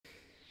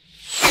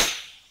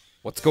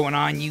What's going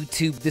on,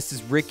 YouTube? This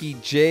is Ricky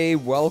J.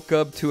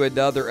 Welcome to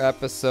another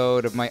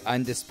episode of my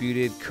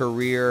Undisputed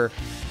Career.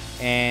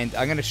 And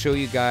I'm going to show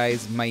you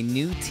guys my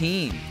new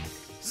team.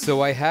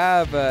 So I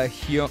have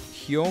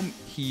Hyomi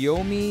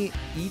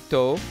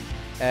Ito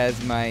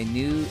as my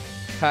new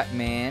cut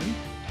man,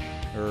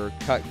 or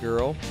cut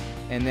girl.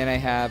 And then I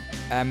have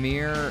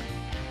Amir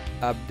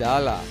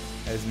Abdallah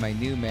as my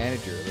new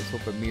manager. Let's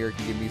hope Amir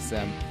can give me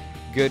some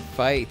good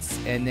fights.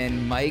 And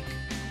then Mike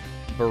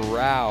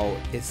Barao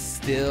is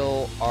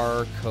still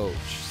our coach.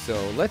 So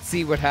let's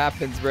see what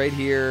happens right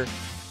here.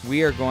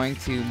 We are going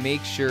to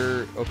make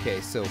sure,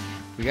 okay, so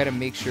we got to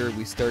make sure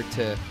we start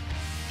to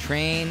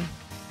train,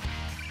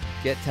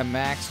 get to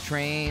max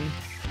train.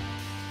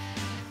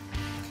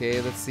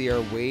 Okay, let's see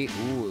our weight.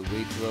 Ooh,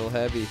 weight's a little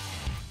heavy.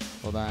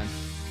 Hold on.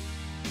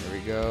 There we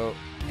go.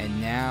 And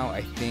now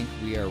I think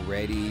we are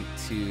ready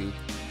to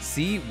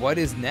see what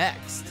is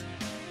next.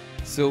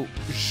 So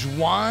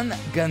Juan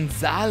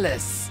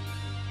Gonzalez.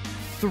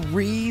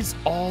 Threes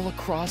all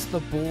across the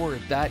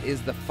board. That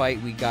is the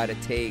fight we got to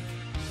take.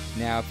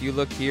 Now, if you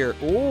look here,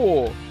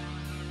 oh,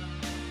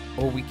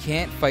 we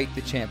can't fight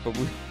the champ, but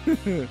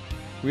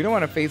we don't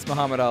want to face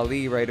Muhammad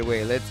Ali right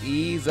away. Let's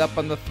ease up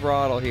on the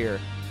throttle here.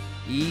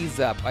 Ease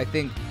up. I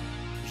think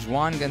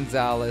Juan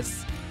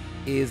Gonzalez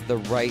is the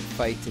right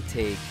fight to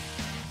take.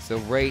 So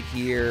right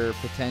here,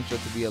 potential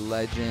to be a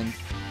legend.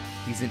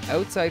 He's an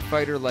outside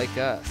fighter like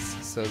us,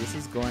 so this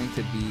is going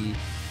to be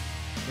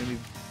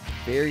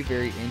very,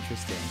 very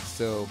interesting.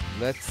 So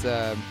let's,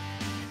 yeah,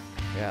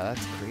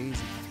 that's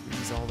crazy.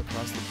 Threes all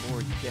across the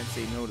board. You can't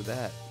say no to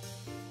that.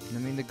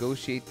 Let me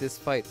negotiate this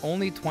fight.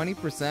 Only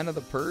 20% of the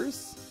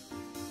purse?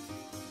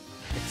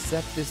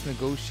 Accept this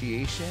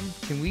negotiation?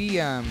 Can we,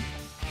 I'm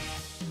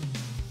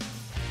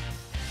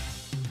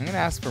gonna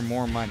ask for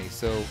more money,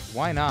 so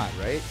why not,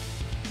 right?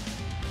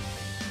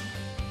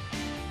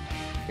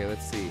 Okay,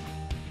 let's see.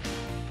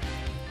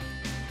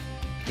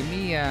 Give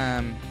me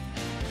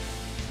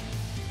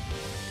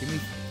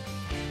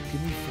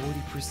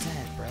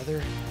 40%,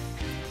 brother.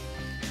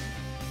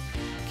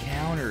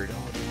 Countered.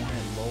 Oh, they want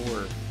it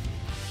lower.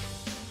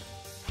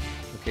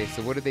 Okay,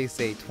 so what did they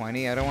say?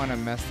 20? I don't want to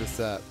mess this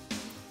up.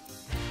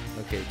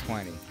 Okay,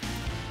 20.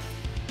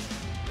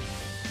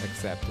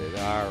 Accepted.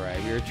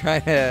 Alright, we were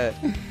trying to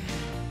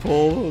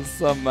pull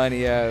some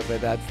money out, but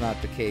that's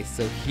not the case.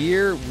 So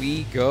here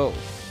we go.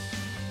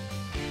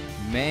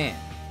 Man.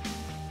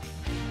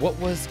 What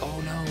was...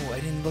 Oh no, I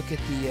didn't look at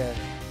the...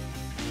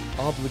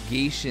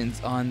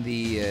 obligations on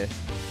the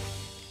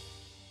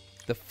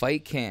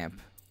fight camp.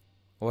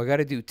 Oh, I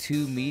gotta do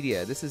 2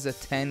 media. This is a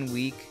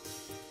 10-week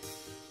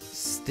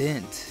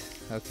stint.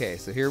 Okay,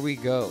 so here we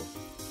go.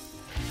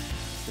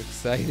 It's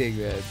exciting,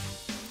 man.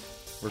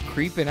 We're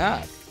creeping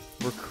up.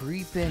 We're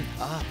creeping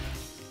up.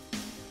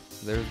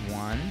 So there's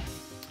one.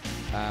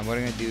 What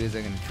I'm gonna do is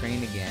I'm gonna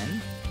train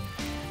again.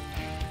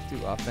 Let's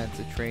do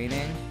offensive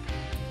training.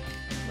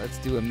 Let's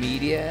do a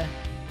media.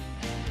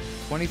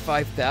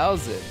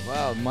 25,000.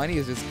 Wow, money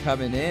is just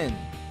coming in.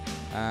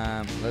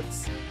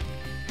 Let's,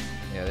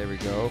 yeah, there we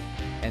go.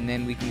 And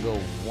then we can go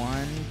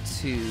 1,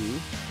 2.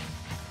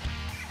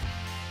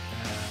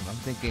 I'm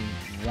thinking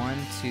 1,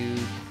 2.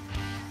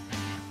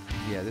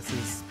 Yeah, this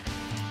is,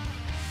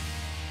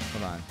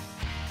 hold on. I'm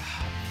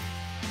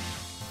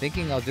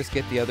thinking I'll just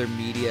get the other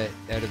media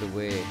out of the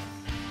way.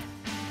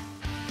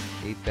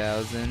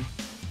 8,000.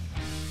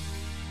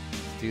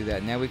 Let's do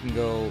that. Now we can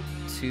go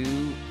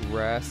 2,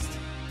 rest.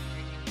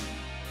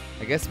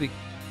 I guess we,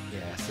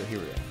 yeah, so here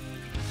we go.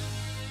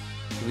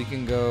 So we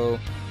can go,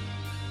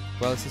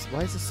 well, it's just,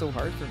 why is this so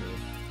hard for me?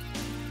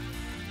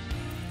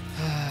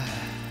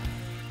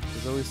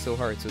 It's always so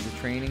hard. So the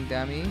training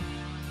dummy,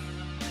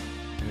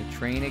 I'm gonna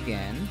train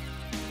again.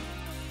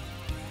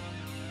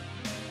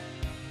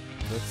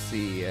 Let's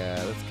see,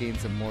 let's gain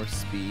some more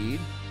speed.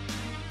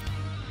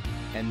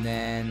 And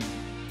then,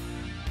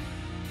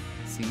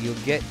 see, you'll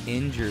get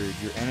injured,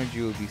 your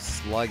energy will be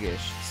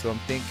sluggish. So I'm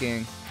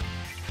thinking,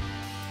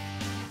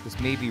 this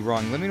may be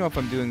wrong. Let me know if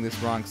I'm doing this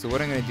wrong. So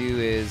what I'm going to do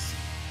is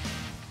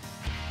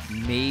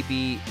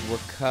maybe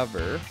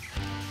recover.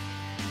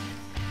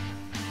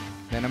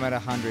 Then I'm at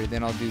 100.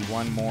 Then I'll do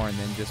 1 more and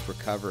then just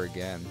recover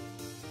again.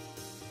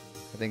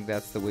 I think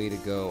that's the way to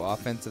go.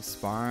 Offensive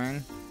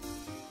sparring.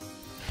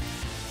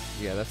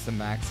 Yeah, that's the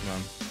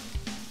maximum.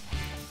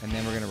 And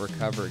then we're going to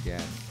recover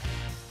again.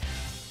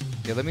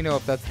 Yeah, let me know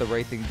if that's the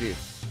right thing to do.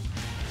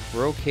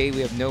 We're okay. We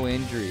have no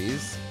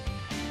injuries.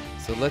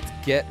 So let's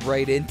get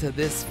right into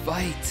this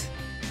fight.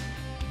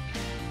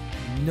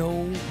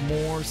 No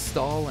more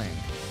stalling.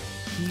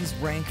 He's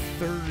ranked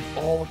 3rd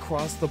all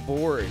across the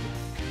board.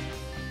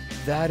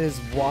 That is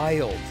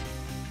wild.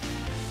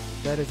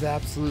 That is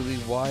absolutely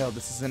wild.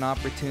 This is an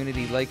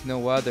opportunity like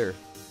no other.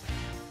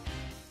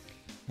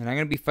 And I'm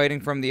going to be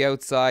fighting from the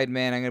outside,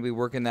 man. I'm going to be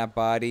working that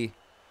body.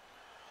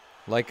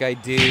 like I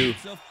do.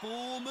 It's a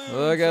full moon,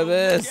 Look at so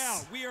this. look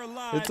out. We are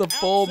live It's a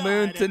full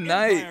moon outside at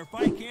tonight. Empire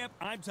Fight Camp.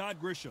 I'm Todd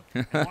Grisham.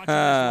 And watching this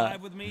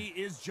live with me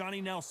is Johnny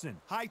Nelson.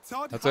 Hi,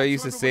 Todd. That's what I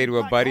used to say to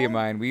a buddy of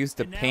mine. We used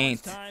to And now paint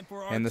it's time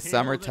for our in the tale of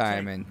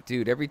summertime, tape. and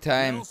dude, every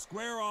time We'll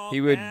square off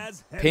he would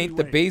as paint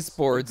the heavyweights.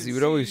 baseboards, he Look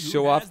would and always see who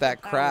show has off the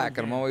that power crack, and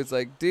I'm advantage. always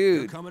like, They're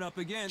dude, coming up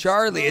against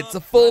Charlie, the it's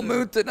a full Predator.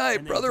 moon tonight,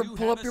 And they brother. do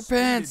Pull have up a your speed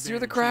pants. You're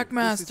the advantage crack here.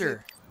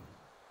 master.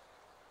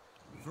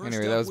 First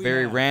Anyway, up, that was we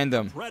very have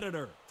random. the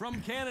Predator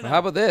from Canada. How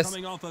about this?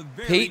 Coming off a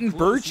very Peyton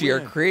close Birchie, our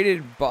win.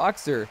 created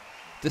boxer,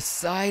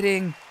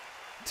 deciding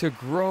to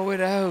grow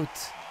it out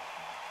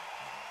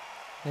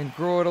and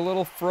grow it a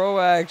little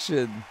fro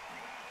action.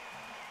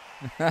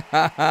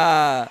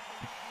 That's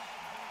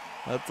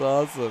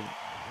awesome.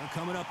 They're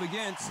coming up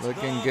against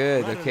Looking the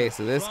good. Predator Okay,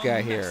 so this from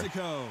guy here,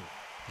 Mexico.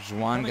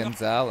 Juan Coming up-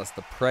 Gonzalez,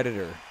 the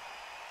Predator.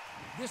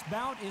 This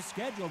bout is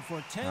scheduled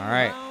for 10 All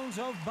right. rounds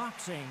of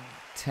boxing.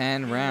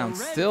 10 In the rounds.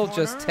 red Still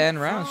just corner 10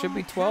 rounds. Should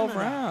be from 12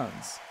 Canada.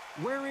 rounds.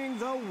 Wearing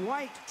the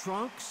white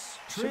trunks,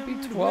 Should be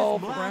trimmed with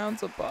 12 black,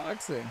 rounds of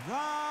boxing.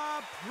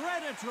 The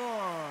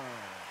Predator.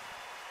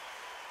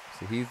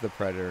 So he's the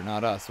Predator,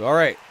 not us. All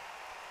right.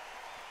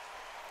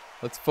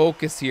 Let's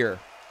focus here.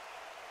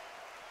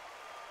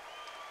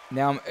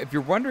 Now, if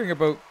you're wondering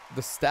about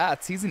the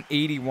stats, he's an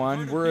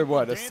 81. We're at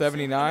what, a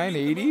 79,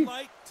 80?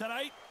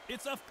 Tonight,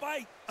 it's a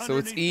fight. So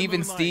it's underneath the even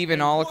moonlight. Steven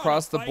And all what a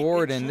across the fight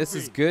board, it and should this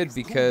is be. good It's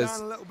cooled because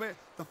down a little bit.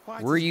 The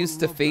fighters we're will used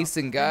to love that.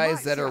 facing You guys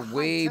might that see are a high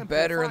way tempo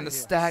better in fight the here.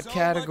 stat So much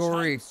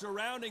category. hype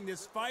surrounding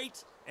this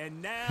fight,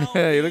 and now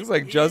He looks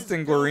like it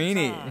Justin is go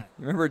Guarini. time.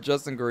 Remember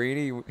Justin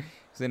Guarini? He was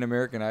in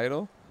American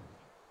Idol.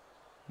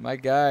 My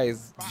guy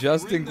is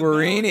Justin Ring the bell,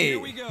 and Guarini. Here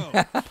we go.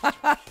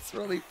 It's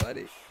really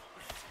funny.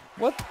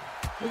 What?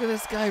 Look at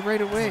this guy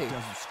right away.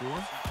 Doesn't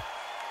score.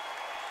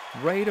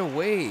 Right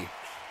away.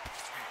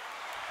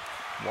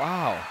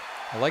 Wow.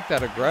 I like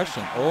that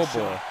aggression. Oh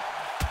boy.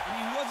 And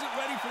he wasn't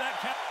ready for that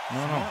count.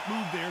 No, no. Smart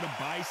move there to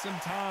buy some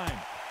time.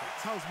 It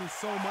tells me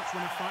so much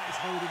when a fighter's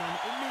holding on.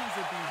 It means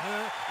they've been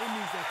hurt, it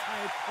means they're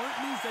tired, or it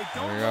means they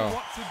There don't we know go.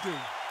 what to do.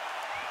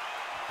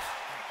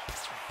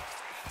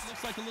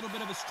 Looks like a little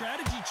bit of a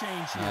strategy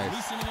change here, Nice.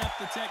 loosening up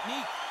the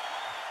technique.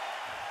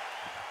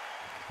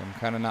 I'm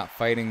kind of not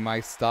fighting my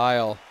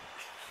style.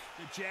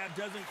 The jab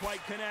doesn't quite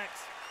connect.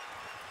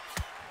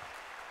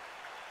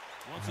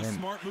 Wants a Man.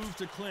 smart move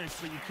to clinch,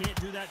 but you can't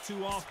do that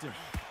too often.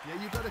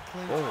 Yeah, you got to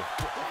clinch. Oh.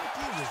 The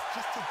idea is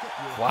just to get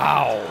your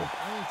Wow.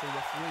 complain to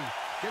referee.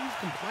 Get him to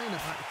complain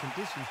about the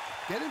conditions.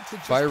 Get him to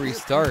just Fiery feel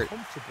start.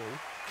 uncomfortable.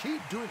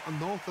 Keep doing an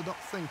unorthodox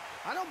thing.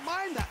 I don't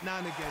mind that now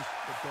and again,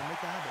 but don't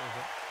make a habit of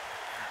it.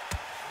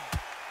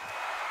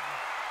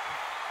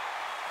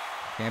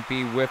 Can't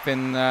be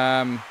whipping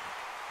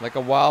like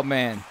a wild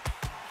man.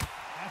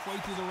 Halfway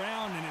through the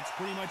round, and it's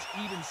pretty much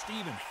even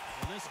Steven.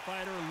 Well, this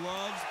fighter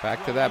loves Back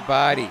to throwing that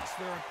body. punch.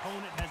 Their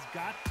opponent has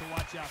got to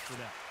watch out for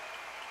that.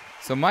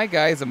 So my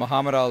guy is a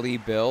Muhammad Ali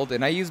build,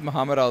 and I used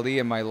Muhammad Ali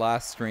in my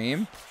last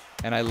stream,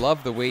 and I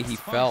love the way he This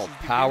punch felt. is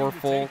beginning to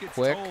Powerful, take its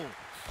quick. toll.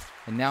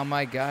 And now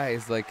my guy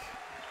is like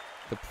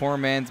the poor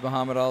man's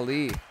Muhammad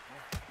Ali.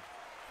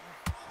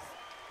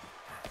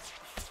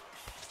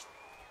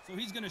 So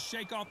he's going to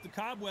shake off the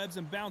cobwebs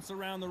and bounce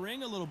around the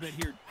ring a little bit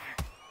here.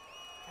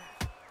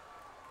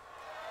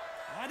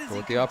 Why does Go he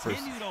with the uppers.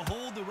 continue to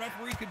hold? The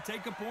referee could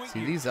take a point See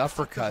here. these To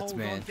uppercuts, hold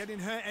man. on, getting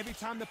hurt every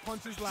time the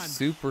punches land.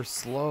 Super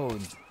slow.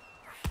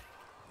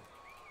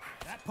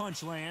 That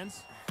punch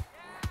lands.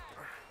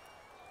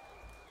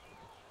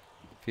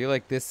 Feel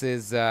like this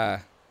is You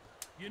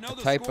know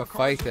the type of scorecards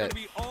fight are gonna that-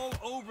 be all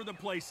over the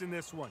place in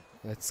this one.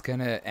 that's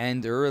gonna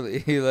end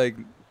early,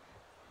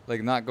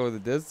 like not go the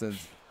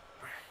distance.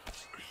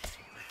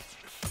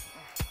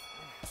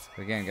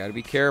 Again, gotta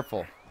be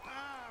careful.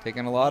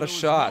 Taking a lot of There was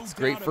shots. no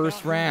Great doubt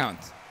first about him. round.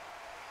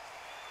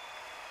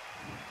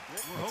 We're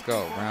Let's hoping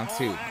go, for an round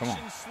two, come on.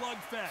 all-action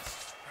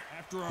slugfest.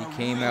 After He a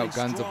came really out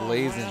guns strong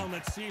a-blazing. round,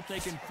 let's see if they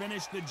can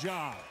finish the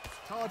job.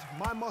 Todd,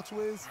 my motto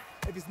is,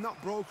 if it's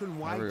not broken,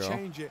 why There we go.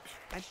 change it?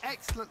 An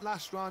excellent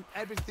last round,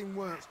 everything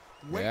works.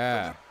 Wait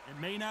Yeah. for It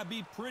may not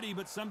be pretty,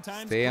 but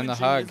sometimes Stay on the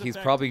clinching hug. is He's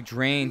effective. probably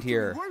drained the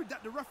here. worried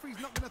that the referee's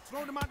not going to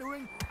throw them out the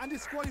ring and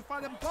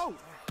disqualify them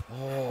both.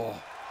 Oh,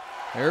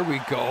 there we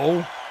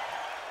go.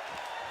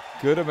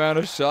 Good amount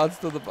of shots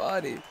to the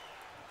body.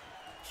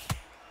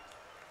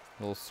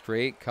 A little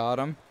straight, caught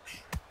him.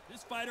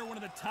 This fighter, one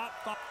of the top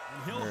five,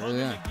 and he'll There hug we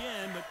him go.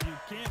 again, but you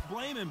can't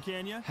blame him,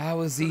 can you? How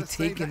is he Gotta save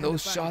that taking in the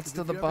those bank, shots 'cause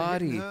to if the you're ever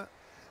getting body? hurt,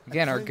 a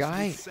Again, our clinch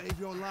guy will save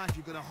your life.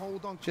 You're gonna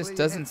hold on, just clear your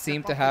doesn't head,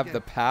 seem step to up have again,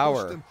 the push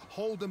power. them,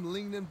 hold them,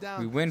 lean them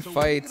down. We win So if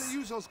you're gonna fights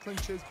use those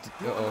clinches,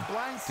 do it on the uh-oh,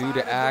 blind due side to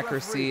of the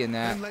accuracy referee and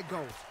that. let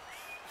go.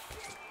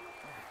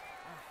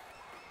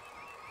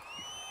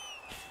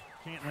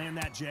 Can't land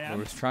that I jab.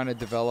 was trying to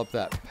develop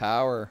that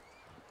power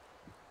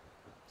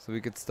so we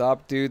could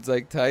stop dudes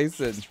like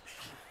Tyson.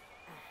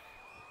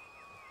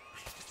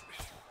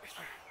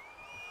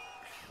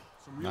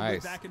 Some real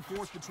Nice. good back and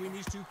forth between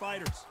these two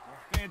fighters.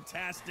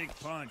 Fantastic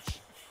punch.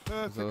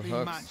 Perfectly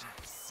hooks. matched.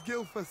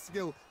 Skill for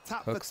skill,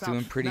 tap Hook's for tap.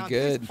 doing pretty now,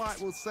 good. This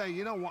fight will say,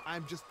 you know what,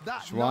 I'm just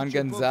that Juan notch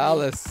above you,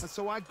 Gonzalez. and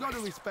so I've got to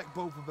respect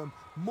both of them.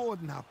 More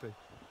than happy.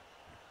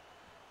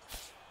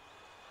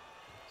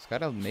 Just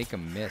gotta make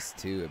him miss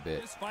too a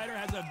bit. This fighter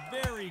has a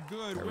very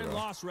good There we go.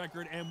 win-loss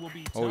record and will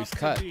be Oh, tough he's to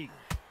cut. beat.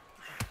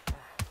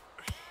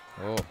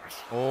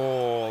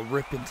 Oh,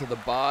 rip into the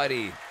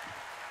body.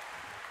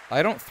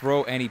 I don't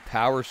throw any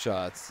power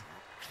shots.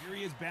 Here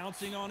he is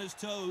bouncing on his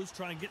toes,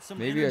 trying to get some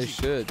Maybe energy.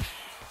 I should.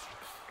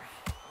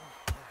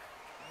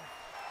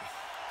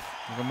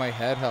 Look at my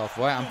head health.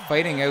 Why? I'm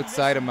fighting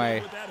outside of my...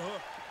 With that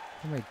hook.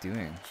 What am I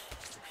doing?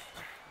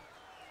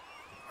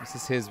 This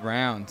is his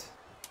round.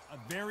 A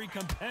very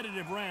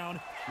competitive round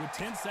with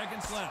 10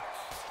 seconds left.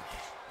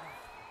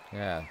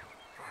 Yeah.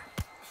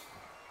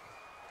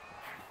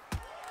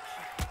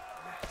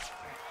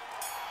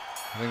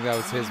 I think that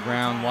was his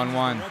round,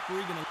 1-1.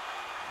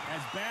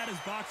 As bad as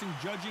boxing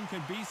judging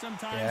can be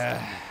sometimes. Yeah,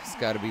 it's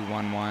got to be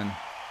 1-1. And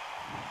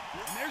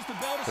there's the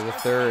bell to For the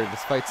start third. fight.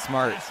 This fight's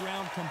smart. Last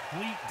round,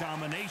 complete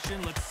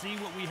domination. Let's see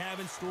what we have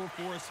in store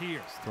for us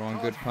here. Throwing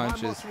good My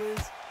punches. motto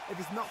is, if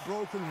it's not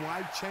broken,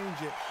 why change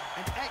it?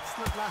 An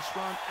excellent last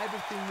round,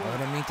 everything I worked.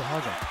 didn't mean to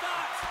hug him.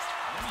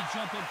 Let me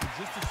jump in for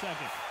just a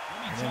second.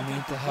 I didn't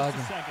mean to hug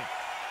him. second.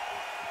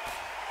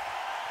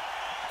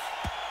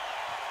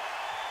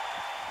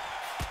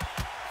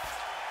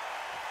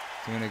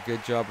 Doing a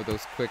good job with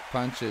those quick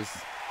punches.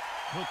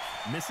 Hook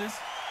misses.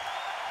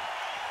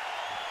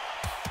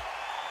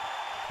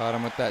 Caught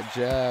him with that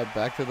jab.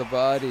 Back to the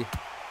body.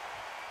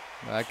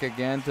 Back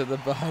again to the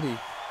body.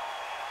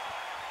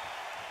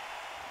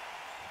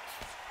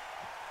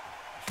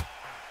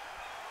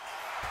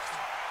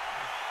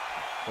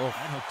 Oh,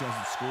 That hook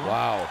doesn't score.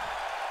 wow.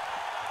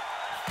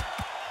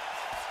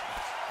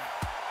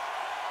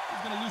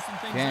 He's going to loosen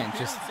things Again, up here.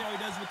 just- Let's see how he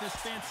does with this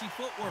fancy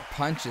footwork.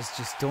 Punches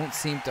just don't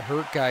seem to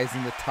hurt guys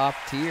in the top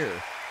tier.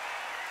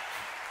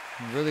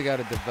 You really got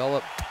to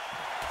develop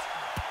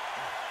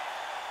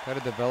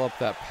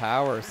that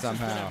power This has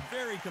been somehow. a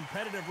very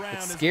competitive round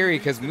It's as scary we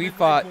reach because the we midway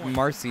fought point.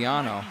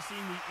 Marciano. Might be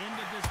seeing the end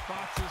of this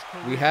boxer's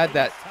career. We had Maybe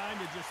that it's time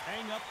to just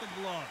hang up the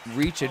gloves.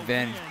 Reach A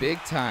advantage win. big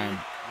time,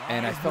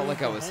 and I felt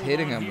like I was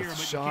hitting him with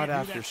shot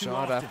after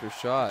shot after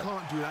shot.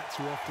 Can't do that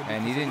too often.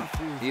 And he because the didn't-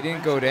 referee is he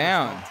didn't go eventually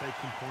gonna down. start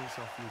taking points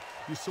off you.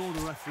 You saw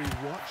the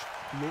referee watch,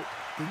 look,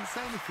 didn't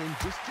say anything,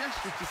 just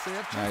gestured to say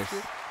I've checked Nice.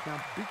 it. Now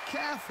be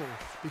careful,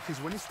 because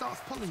when he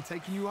starts pulling,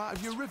 taking you out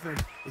of your rhythm,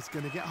 it's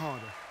going to get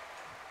harder.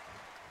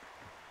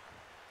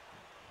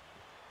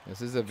 This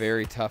is a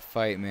very tough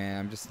fight, man.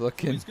 I'm just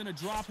looking. He's gonna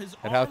drop his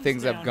at how arms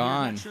things have down here.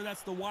 gone. Not sure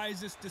that's the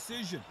wisest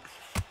decision.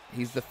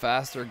 He's the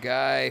faster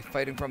guy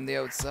fighting from the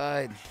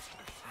outside.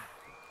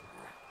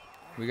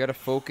 We got to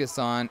focus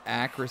on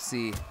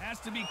accuracy. Has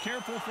to be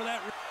careful for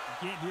that.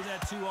 You can't do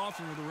that too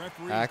often with the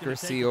referee.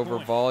 Accuracy over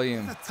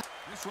volume.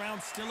 This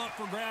round's still up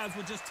for grabs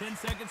with just 10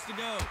 seconds to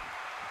go.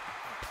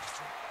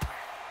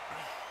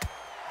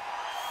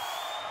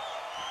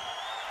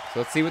 So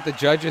let's see what the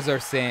judges are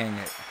saying.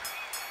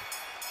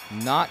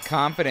 Not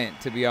confident,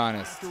 to be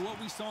honest. After what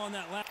we saw in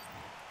that last,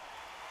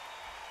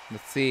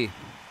 Let's see.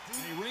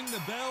 they ring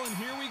the bell, and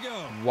here we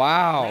go.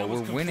 Wow, That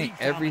was we're winning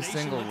complete every domination.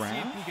 single Let's see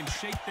round. if we can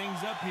shake things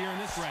up here in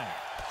this round.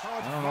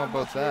 Hard I don't know my about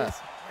motto that. is,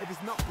 if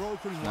it's not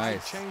broken, why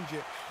Nice. change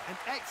it? An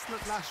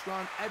excellent last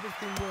round,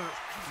 everything works.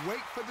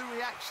 Wait for the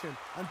reaction,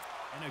 and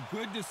And a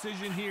good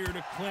decision here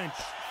to clinch.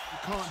 you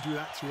can't do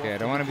that too often. Okay, I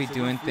don't wanna be because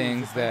the doing referee is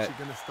things that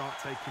eventually gonna start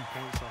taking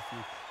points off you.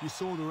 You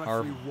saw the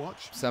are referee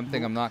watch,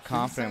 something I'm not look, didn't say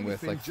confident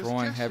with, anything, like just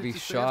throwing gestured heavy to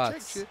say, "I've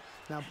checked shots. it."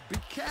 Now be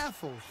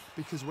careful,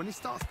 because when he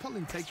starts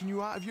pulling, taking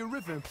you out of your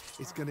rhythm,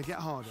 it's gonna get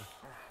harder.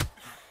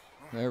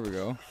 There we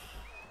go.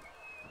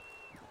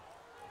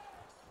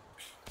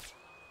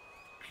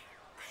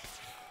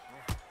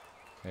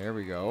 There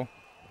we go.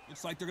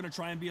 Looks like they're going to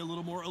try and be a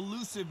little more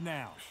elusive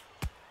now.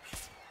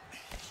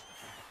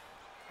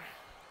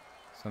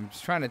 So I'm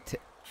just trying to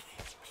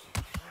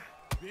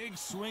Big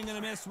swing and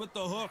a miss with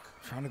the hook.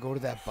 trying to go to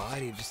that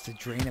body just to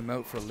drain him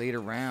out for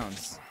later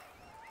rounds.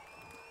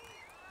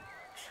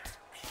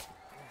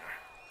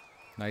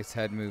 Nice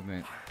head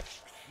movement.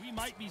 We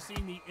might be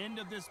seeing the end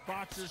of this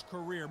boxer's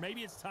career.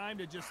 Maybe it's time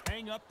to just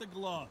hang up the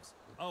gloves.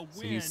 A win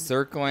So he's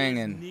circling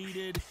is and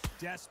needed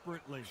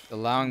desperately.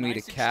 allowing me to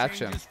Nice catch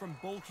him. exchanges from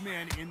both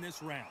men in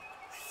this round.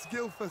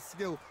 Skill for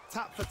skill,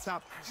 tap for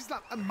tap. She's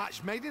like a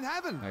match made in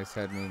heaven. Nice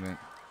head movement.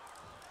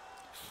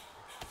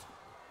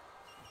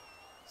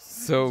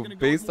 So gonna go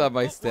based with more on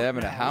my footwork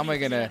stamina, now. how am I What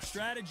do you gonna think of that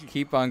strategy?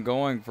 keep on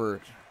going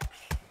for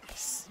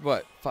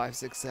what 5,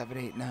 6, 7,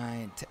 8,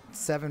 9, 10,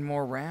 7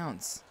 more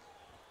rounds?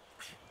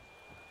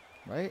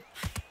 Right?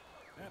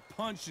 That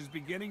punch is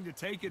beginning to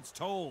take its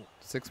toll.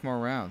 6 more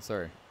rounds.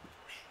 Sorry.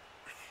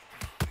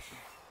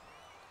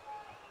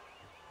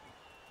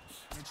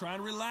 They're trying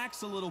to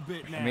relax a little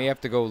bit now. I may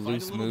have to go Fight a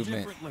loose little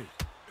movement differently.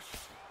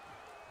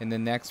 in the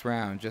next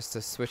round just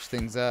to switch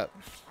things up.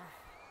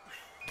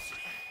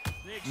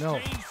 They No.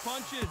 exchange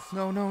punches.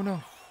 No, no,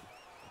 no.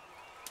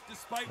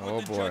 Despite Oh,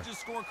 what the boy. judges'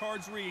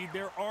 scorecards read,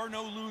 there are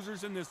no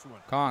losers in this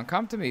one. Come on,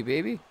 come to me,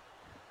 baby.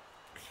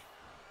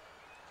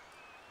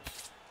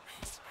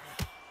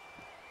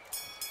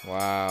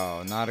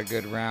 Wow, not a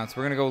good round. So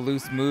we're going to go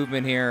loose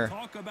movement here.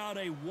 Talk about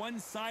a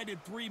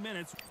one-sided 3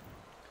 minutes.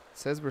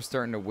 Says we're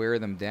starting to wear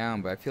them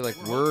down, but I feel like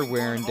we're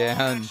wearing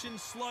down. Action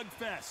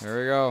slugfest. There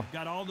we go.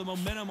 Got all the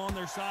momentum on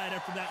their side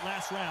after that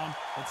last round.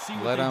 Let's see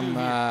what Let they them. do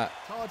here.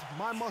 Todd,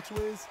 my motto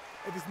is,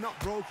 if it's not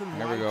broken,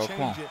 There why we go. change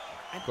Come on. it?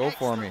 An Go for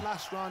excellent me.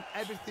 Last round,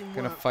 everything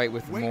Gonna worked. fight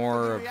with Wait more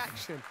for the of-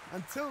 reaction.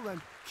 Until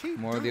then, keep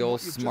more of the doing old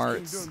what you've just been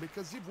smarts. doing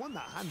because you've won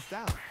that hands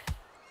down.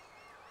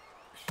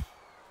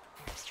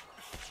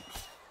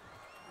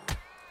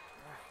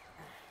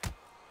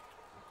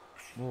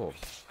 Whoa.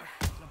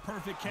 The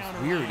perfect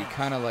counter. Weird. He lands.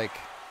 kind of like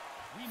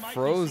We might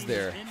froze be seeing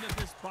there. the end of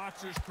this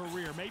boxer's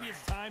career. Maybe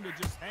it's time to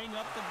just hang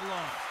up the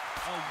gloves.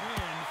 A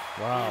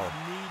win Wow.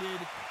 is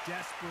needed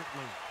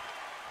desperately.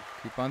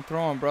 keep on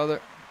throwing, brother.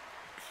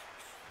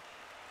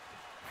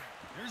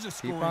 There's a Keep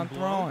scoring on blow.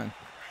 throwing.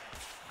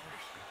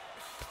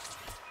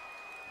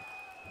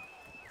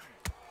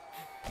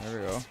 There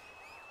we go.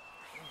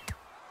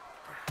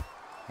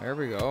 There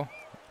we go.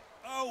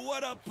 Oh,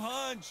 what a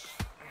punch!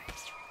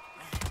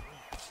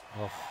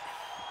 Oh.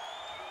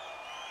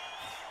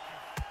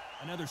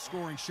 Another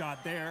scoring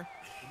shot there.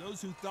 For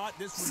those who thought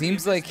this would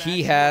Seems be a like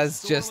he mismatch,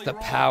 has you were just the sorely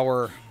wrong.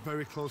 power.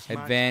 Very close match.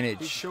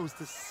 Advantage. It shows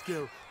the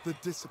skill, the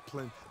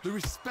discipline, the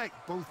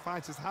respect both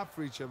fighters have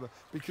for each other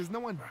because no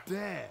one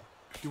dare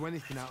do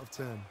anything out of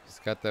turn. He's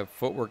got the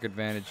footwork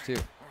advantage too.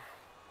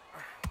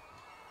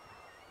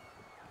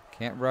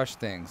 Can't rush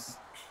things.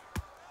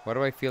 Why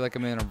do I feel like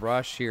I'm in a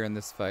rush here in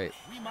this fight?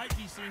 We might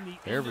be seeing the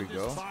There end we of this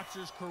go.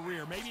 boxer's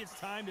career. Maybe it's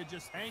time to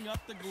just hang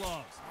up the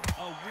gloves.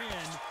 A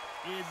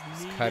win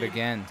is needed cut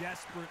again.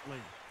 desperately.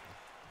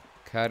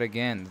 Cut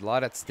again. A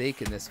lot at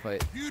stake in this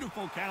fight.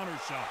 Beautiful counter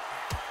shot.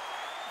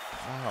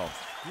 Wow.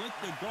 Split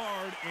the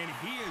guard, and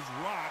he is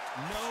rocked.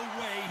 No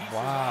way he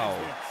Wow.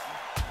 survives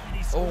this. And he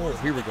Oh, scores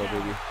here we with the go,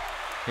 counter. baby.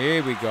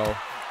 Here we go.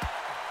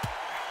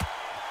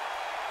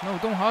 No,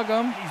 don't hug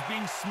him. He's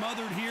being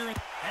smothered here,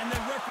 and the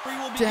referee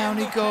will be Down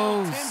he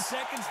goes. 10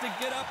 seconds to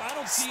get up. I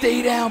don't see Stay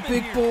any down,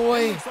 movement big here. boy.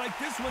 It looks like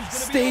this one's gonna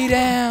Stay be over.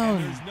 down.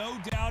 And there's no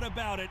doubt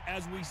about it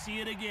as we see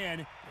it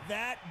again.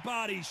 That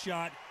body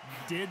shot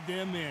did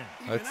them in.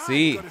 Let's Even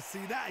see. I've got to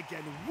see that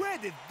again. Where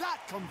did that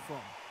come from?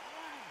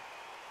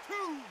 1,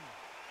 2,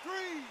 3,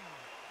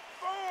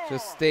 4.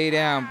 Just stay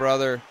down,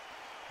 brother.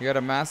 You got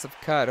a massive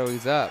cut. Oh,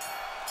 he's up.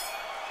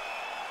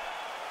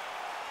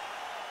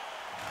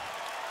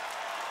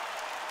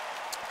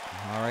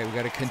 All right, we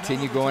got to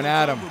continue Not going over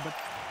at till him. it's over,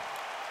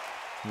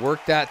 but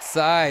Work that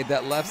side,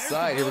 that left there's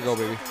side. the Here we go,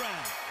 baby.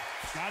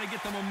 Got to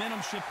get the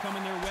momentum shift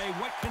coming their way.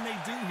 What can they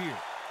do here?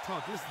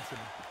 Todd, listen to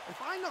me. If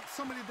I knock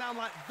somebody down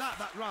like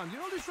that round, you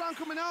know this round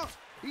coming out?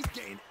 He's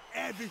getting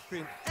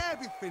everything.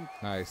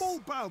 Nice. Full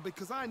barrel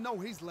because I know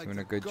his legs Doing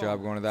a are good gone.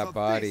 job going to that So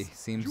body. this,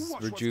 Seems you watch what's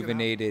gonna happen.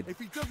 rejuvenated. If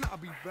he doesn't, I'll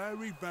be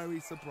very, very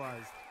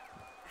surprised.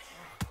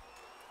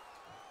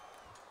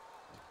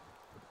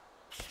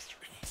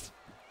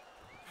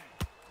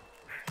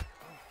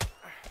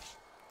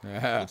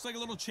 Yeah. Looks like a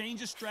little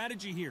change of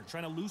strategy here,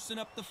 trying to loosen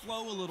up the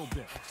flow a little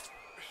bit.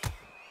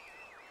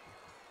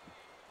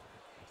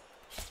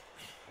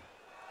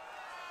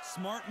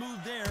 Smart move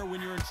there.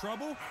 When you're in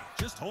trouble,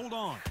 just hold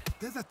on.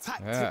 There's a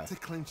tactic Yeah. to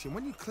clinching.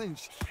 When you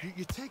clinch,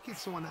 you're taking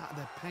someone out of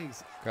their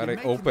pace. Gotta You're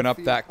making open them up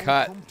feel that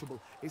cut.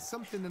 uncomfortable. It's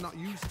something they're not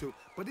used to.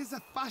 But it's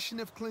a fashion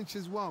of clinch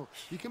as well.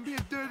 You can be a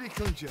dirty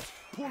clincher.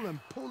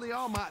 Pull the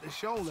arm out the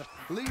shoulder,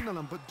 lean on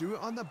them, but do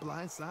it on the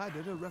blind side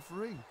of the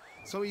referee.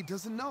 So he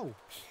doesn't know.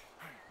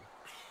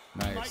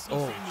 We might Nice. be Oh,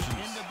 seeing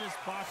the end jeez. of this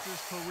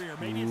boxer's career.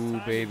 Maybe Ooh, it's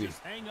time baby. to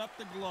just hang up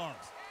the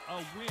gloves. A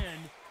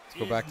win. Let's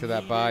go back to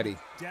that body.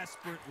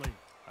 Desperately.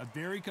 A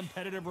very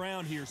competitive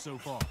round here so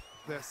far.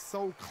 They're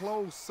so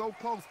close, so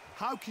close.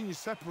 How can you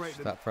separate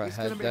them? Stop for It's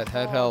head- gonna be that a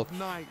head hard health.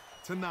 night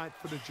tonight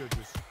for the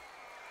judges.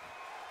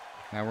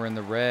 Now we're in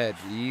the red.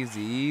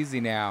 Easy, easy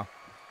now.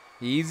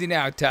 Easy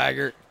now,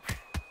 Tiger.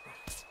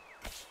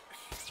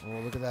 Oh,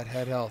 look at that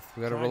head health.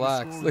 We gotta Trying to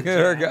relax. score Look with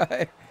at our jab.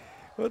 guy.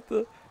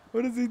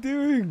 What is he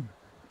doing?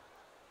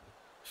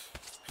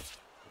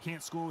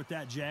 Can't score with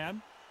that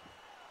jab.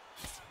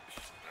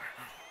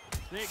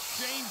 They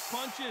exchange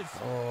punches.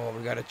 Oh,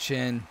 we got a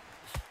chin.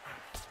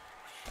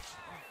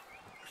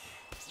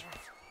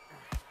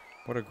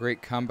 What a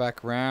great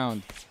comeback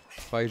round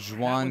by Juan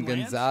one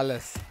lands.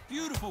 Gonzalez.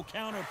 Beautiful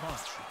counter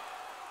punch.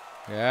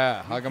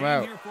 Yeah, hug We him came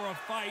out. here for a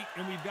fight,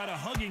 and we've got a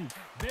hugging,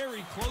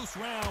 very close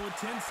round with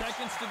 10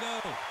 seconds to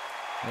go.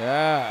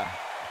 Yeah.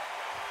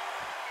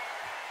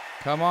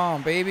 Come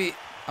on, baby.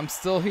 I'm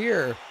still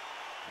here.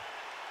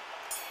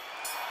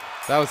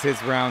 That was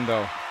his round,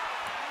 though.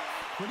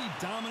 Pretty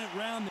dominant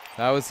round.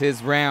 That was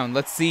his round.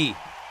 Let's see.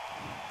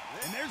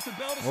 And there's the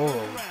bell to Oh, start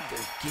the round.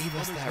 they gave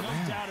us Well, that there's no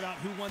round. doubt about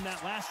who won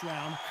that last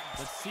round.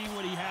 Let's see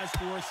what he has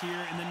for us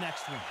here in the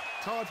next one.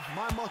 Todd,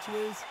 my motto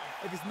is,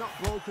 if it's not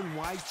broken,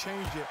 why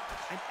change it?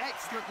 An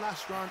excellent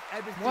last round,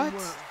 everything What?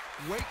 worked.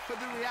 Wait for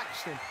the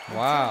reaction. Until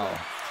Wow. then,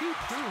 keep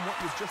doing what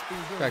you've just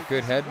been doing. Got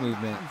good because head you won that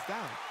movement. hands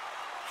down.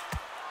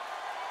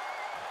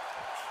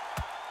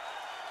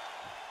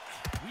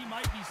 We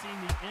might be seeing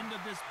the end of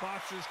this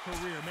boxer's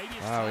career. Maybe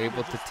it's Wow, time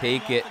able to to just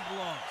take hang it up the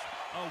gloves.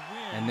 A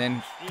win and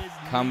then is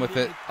come with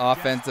needed an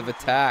offensive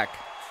desperately. attack.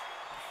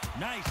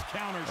 Nice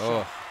counter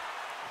Oh. shot.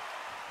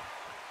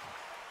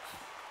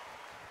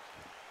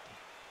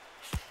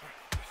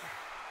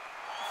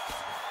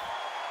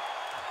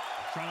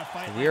 Trying to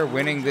fight We are like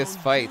winning Roy this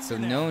Jones fight, Jr. so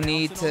now, no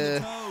need bouncing on the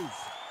to toes.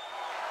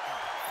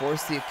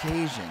 force the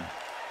occasion.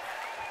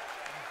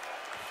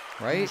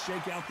 Gonna Right?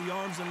 Shake out the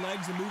arms and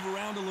legs and move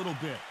around a little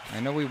bit. I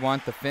know we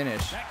want the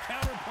finish. That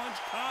counter punch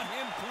caught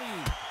him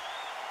clean.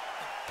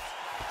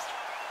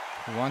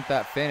 We want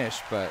that finish,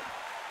 but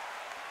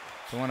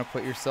don't want to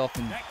put yourself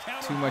in That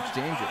counter too much punch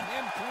danger. caught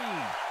him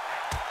clean.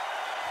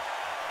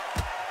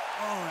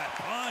 Oh, that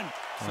punch.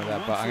 Oh,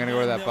 that once I'm gonna go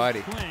with again, that they'll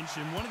body. Clinch,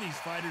 and one of these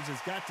fighters has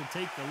got to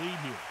take the lead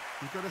here.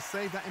 You've got to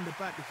save that in the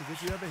back, because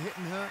if you ever hit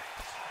and hurt,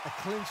 a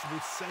clinch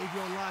will save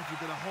your life. You've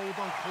got to hold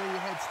on, clear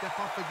your head, step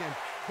up again,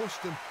 push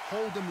them,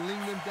 hold them,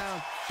 lean them down.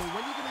 So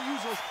when you're going to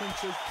use those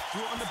clinches, do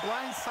it on the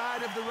blind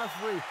side of the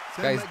referee. This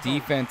guy's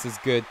defense is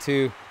good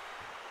too.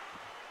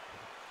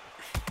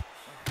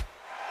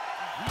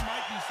 We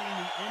might be seeing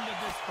the end of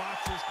this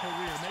boxer's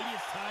career. Maybe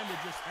it's time to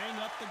just hang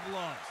up the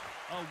gloves.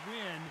 A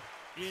win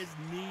is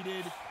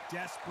needed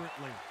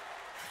desperately.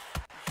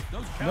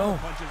 Those counter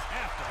punches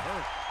have to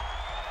hurt.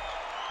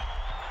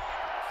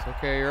 It's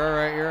okay. You're all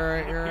right. You're all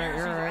right. You're all right. Appears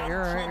You're all he's right. out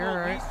You're of all right. You're all trouble,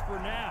 at right. least for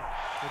now.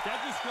 But that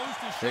just goes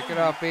to show Shake it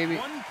you off, baby.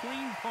 one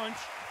clean punch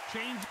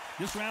change.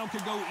 This round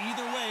could go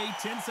either way.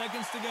 10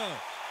 seconds to go.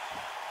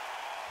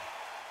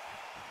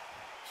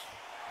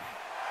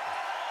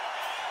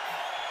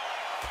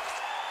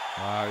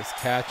 Wow, he's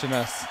catching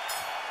us.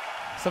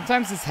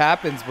 Sometimes this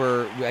happens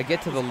where I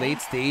get to the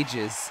late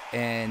stages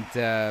and,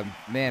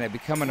 man, I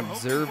become an We're hoping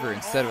observer for an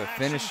instead of a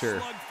all-action finisher.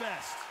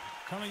 slugfest.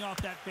 Coming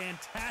off that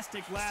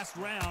fantastic last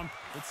round,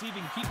 let's see if he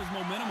can keep his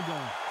momentum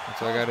going.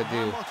 That's what I got to My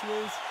do. motto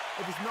is,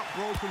 if it's not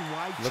broken,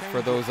 why Look change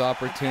for those it?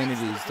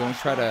 opportunities. An Don't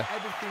try to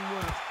excellent everything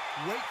works.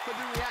 Wait for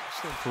the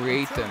reaction.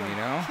 create Until them, you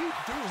then, know? Keep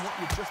doing what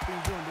you've just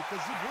been doing,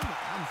 because you've won that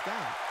hands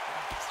down.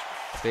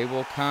 They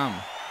will come.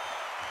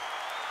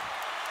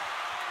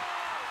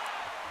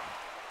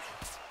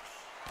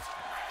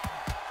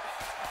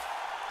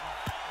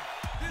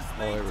 This Oh,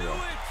 may there we do go.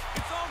 it.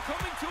 It's all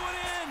coming to an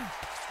end.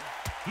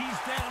 He's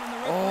down and the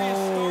referee has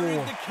started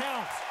Oh. the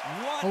count.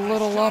 What A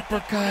little shot to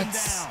put him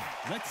uppercuts. down.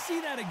 Let's see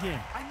that again.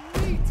 I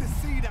need to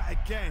see that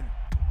again.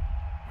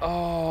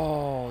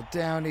 Oh,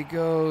 down he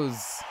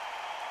goes.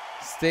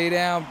 Stay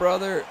down,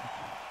 brother.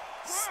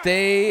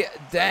 Stay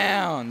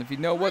down. If you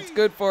know what's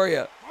good for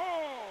you. 4,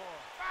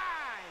 5,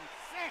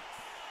 6,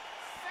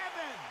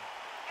 7,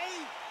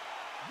 8,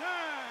 9,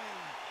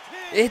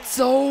 10. It's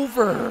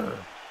over.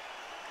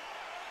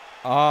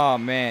 Oh,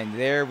 man.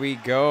 There we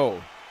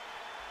go.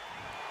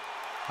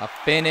 A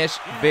finish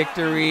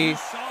victory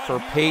for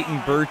Peyton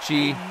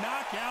Birchie.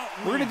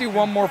 We're going to do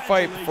one more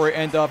fight before I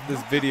end off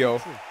this video.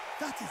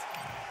 That is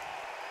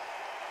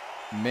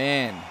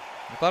Man,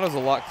 I thought it was a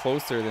lot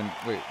closer than...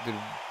 Wait,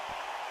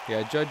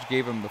 yeah, judge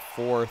gave him the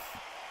fourth,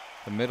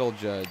 the middle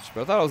judge.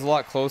 But I thought it was a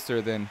lot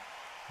closer than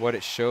what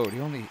it showed. He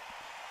only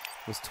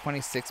was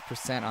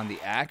 26% on the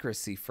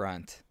accuracy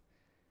front.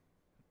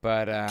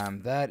 But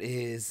that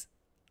is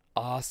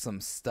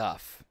awesome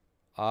stuff.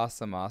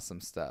 Awesome, awesome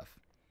stuff.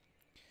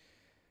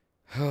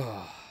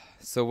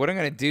 So what I'm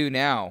going to do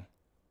now,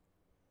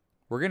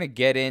 we're going to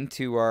get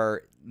into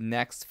our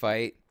next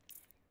fight.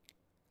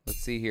 Let's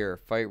see here.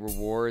 Fight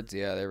rewards.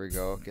 Yeah, there we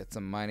go. Get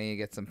some money,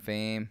 get some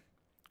fame.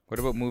 What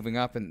about moving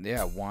up? And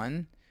yeah,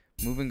 1.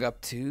 Moving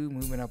up 2,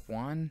 moving up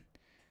 1.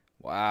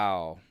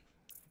 Wow.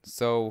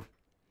 So,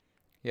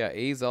 yeah,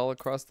 A's all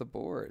across the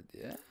board.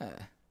 Yeah.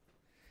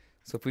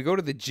 So if we go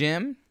to the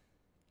gym,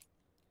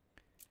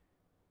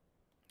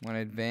 want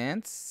to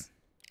advance.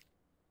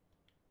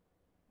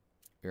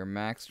 We're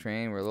max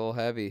train. We're a little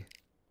heavy.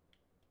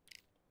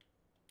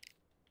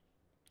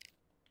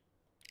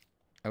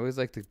 I always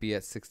like to be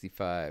at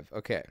 65.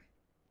 Okay.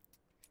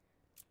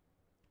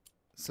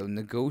 So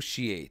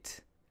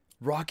negotiate.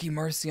 Rocky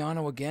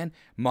Marciano again.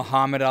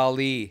 Muhammad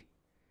Ali.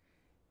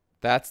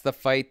 That's the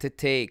fight to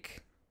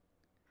take.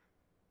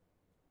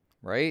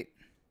 Right?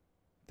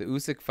 The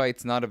Usyk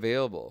fight's not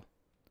available.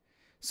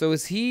 So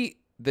is he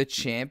the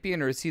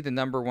champion or is he the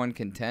 #1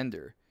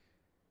 contender?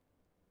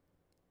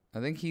 I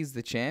think he's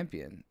the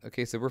champion.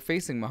 Okay, so we're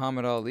facing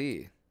Muhammad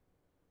Ali.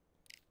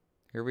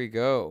 Here we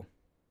go.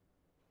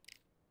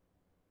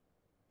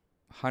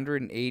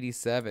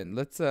 187.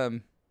 Let's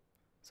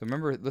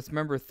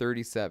remember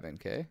 37,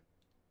 okay?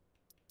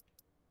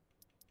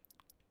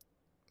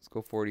 Let's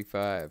go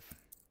 45.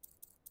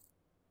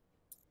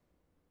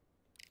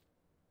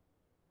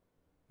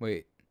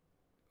 Wait.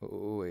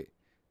 Oh, wait.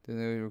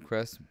 Didn't they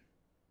request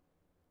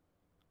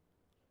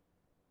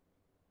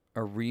a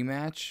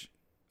rematch?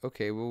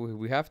 Okay, well,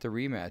 we have to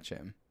rematch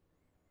him.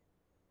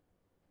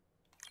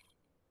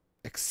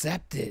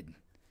 Accepted.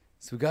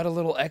 So we got a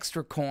little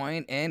extra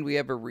coin, and we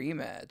have a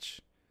rematch.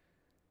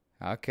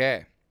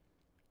 Okay.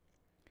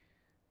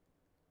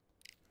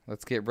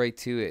 Let's get right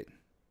to it.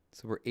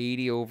 So we're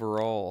 80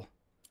 overall.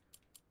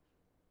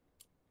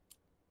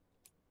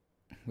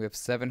 We have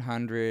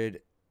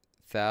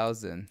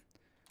 700,000.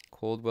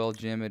 Coldwell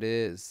Gym it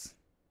is.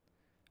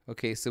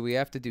 Okay, so we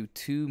have to do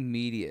 2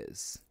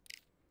 medias.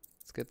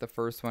 Let's get the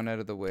first one out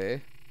of the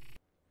way.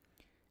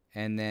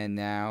 And then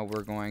now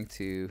we're going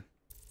to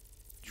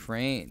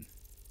train.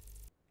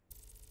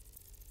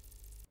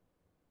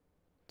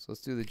 So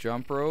let's do the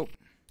jump rope.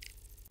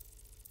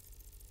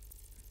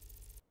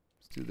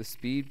 Let's do the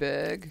speed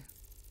bag.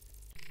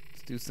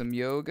 Let's do some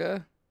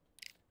yoga.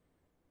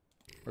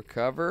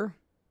 Recover.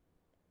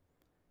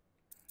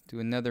 Do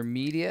another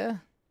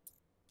media.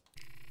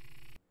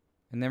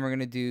 And then we're going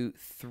to do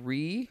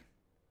 3.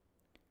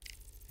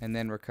 And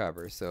then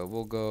recover. So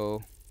we'll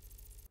go.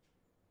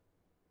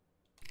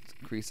 Let's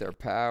increase our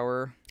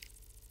power.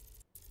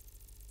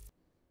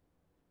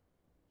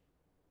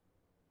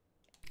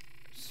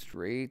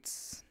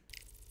 Straights.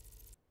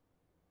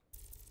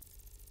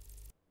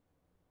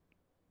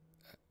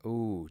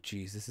 Oh,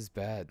 geez, this is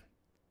bad.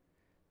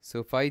 So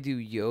if I do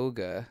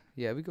yoga,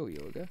 yeah, we go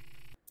yoga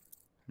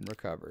and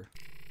recover.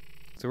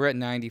 So we're at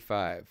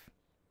 95.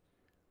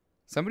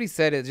 Somebody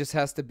said it just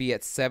has to be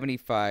at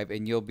 75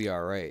 and you'll be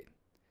all right.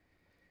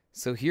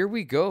 So here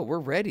we go. We're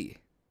ready.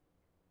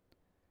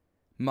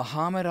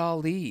 Muhammad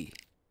Ali.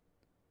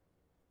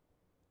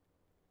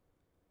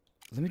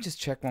 Let me just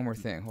check one more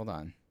thing. Hold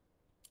on.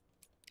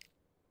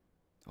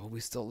 Oh,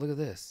 we still, look at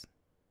this.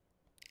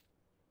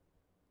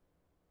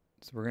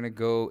 So we're going to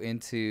go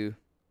into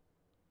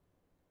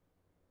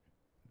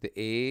the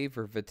A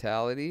for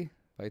vitality.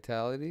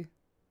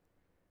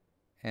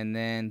 And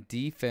then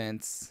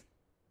defense.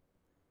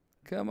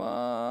 Come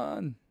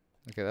on.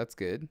 Okay, that's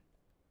good.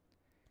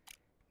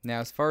 Now,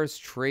 as far as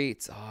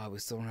traits, we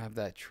still don't have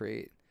that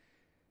trait.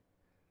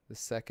 The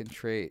second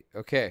trait.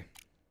 Okay.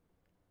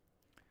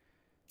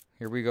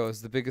 Here we go.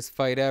 It's the biggest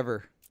fight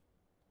ever.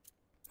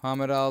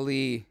 Muhammad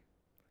Ali.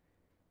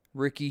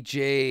 Ricky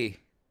J.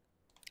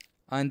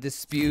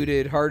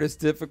 Undisputed. Hardest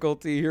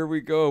difficulty. Here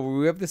we go.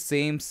 We have the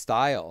same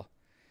style.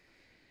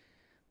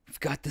 We've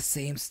got the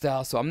same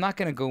style. So I'm not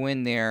going to go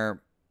in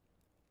there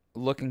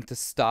looking to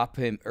stop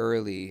him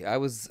early. I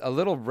was a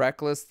little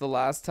reckless the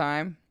last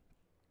time.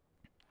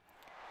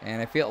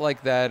 And I feel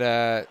like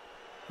that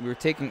we were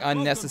taking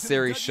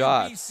unnecessary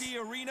shots.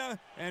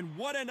 And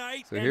what a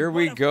night, so here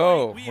we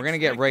go. We're going to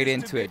get right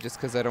into it just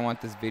because I don't want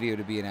this video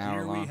to be an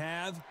hour long. Here we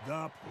have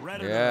the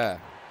Predator. Yeah.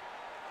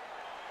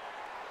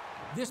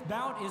 This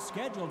bout is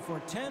scheduled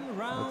for 10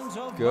 rounds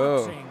of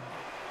go. boxing.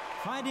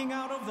 Fighting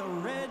out of the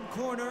red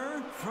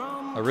corner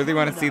from I really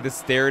want to see the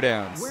stare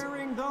downs.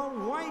 Wearing the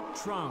white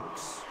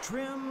trunks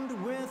trimmed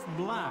with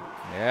black.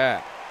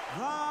 Yeah.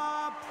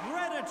 The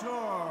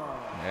Predator.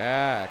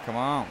 Yeah, come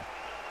on.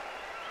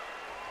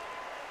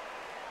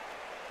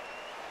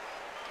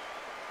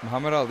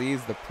 Muhammad Ali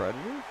is the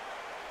Predator?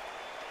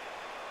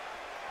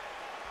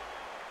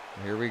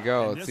 Here we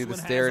go. And let's see the one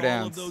stare has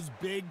downs. all of those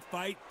big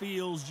fight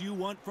feels you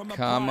want from a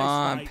Come prize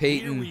on, fight.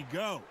 Peyton. Here we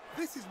go.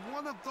 This is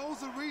one of those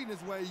arenas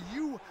where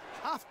you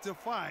have to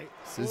fight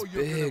This is or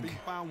you're going to big. be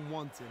found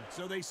wanting.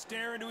 So they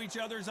stare into each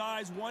other's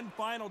eyes one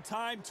final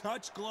time,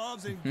 touch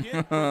gloves, and get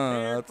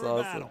prepared That's for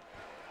awesome. battle.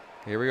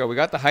 Here we go. We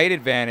got the height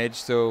advantage,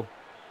 so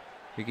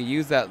we can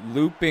use that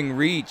looping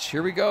reach.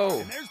 Here we go.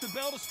 And there's the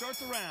bell to start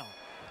the round.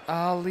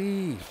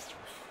 Ali.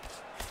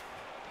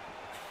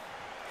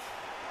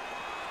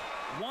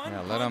 One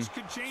Yeah, let punch him.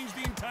 could change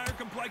the entire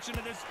complexion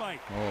of this fight.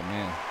 Oh,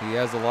 man. He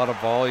has a lot of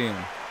volume.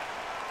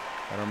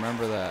 I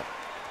remember that.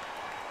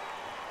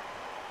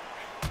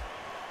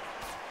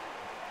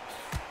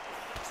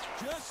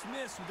 Just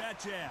missed with that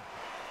jab.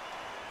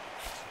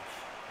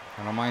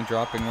 I don't mind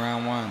dropping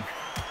round 1.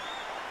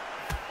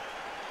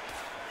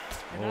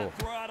 Cannot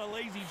throw out a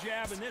lazy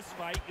jab in this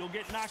fight. You'll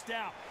get knocked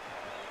out.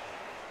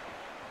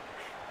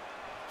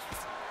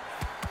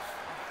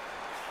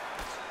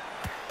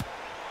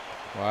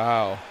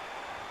 Wow.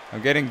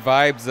 I'm getting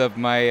vibes of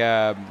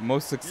my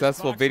most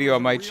successful video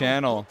on my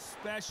channel.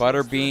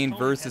 Butterbean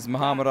versus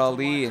Muhammad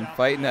Ali in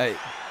Fight Night.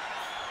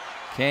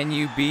 Can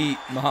you beat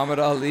Muhammad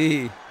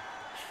Ali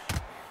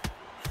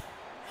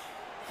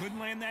Couldn't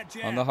land that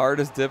jab. on the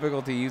hardest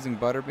difficulty using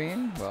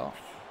Butterbean? Well,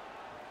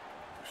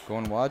 go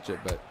and watch it,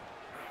 but...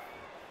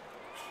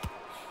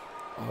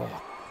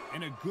 Oh.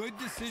 And a good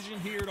decision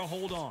here to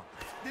hold on.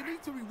 They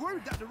need to be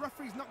worried that the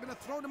referee's not going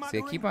to throw them out See,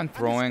 I the keep ring, on and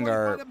throwing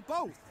disqualify our- them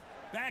both.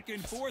 Back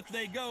and forth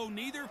they go.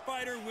 Neither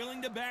fighter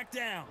willing to back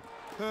down.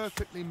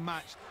 Perfectly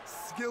matched,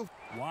 skillful.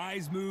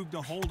 Wise move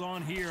to hold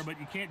on here, but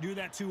you can't do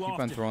that too Keep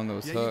often. on throwing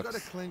those Yeah, you got to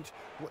hooks. clinch.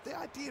 What the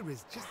idea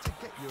is just to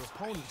get your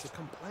opponent to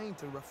complain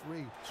to the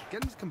referee.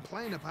 Get him to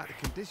complain about the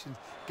conditions.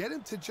 Get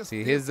him to just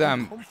See, feel his,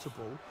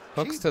 uncomfortable.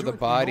 hooks Keep to the doing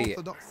body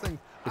unorthodox things.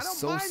 I is don't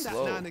so mind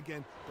slow. that now and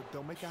again, but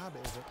don't make a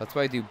habit of it. That's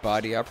why I do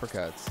body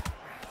uppercuts.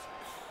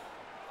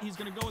 He's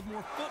going to go with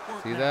more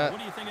footwork See now. that? What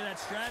do you think of that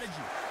strategy?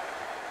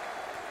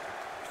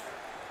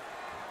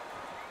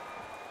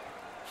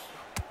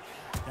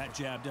 That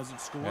jab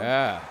doesn't score.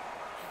 Yeah.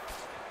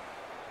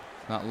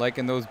 Not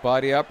liking those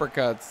body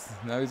uppercuts.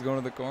 Now he's going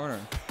to the corner.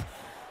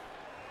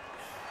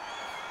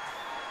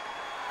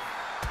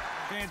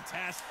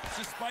 fantastic.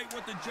 Despite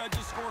what the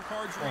judges'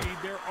 scorecards read,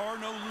 there are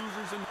no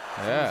losers. And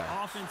Yeah.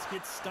 his offense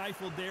gets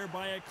stifled there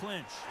by a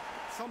clinch.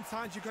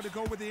 Sometimes you got to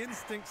go with the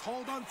instincts.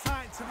 Hold on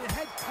tight to the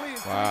head clean.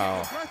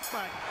 Wow. Get your breath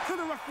back. To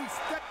the referee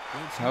step.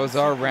 That was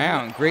our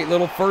round. Great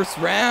little first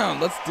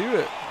round. Let's do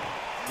it.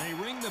 They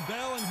ring the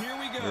bell, and here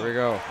we go. Here we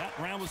go. That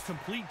round was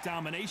complete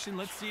domination.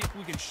 Let's see if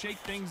we can shake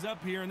things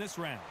up here in this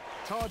round.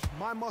 Todd,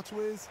 my motto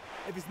is,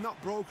 if it's not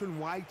broken,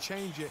 why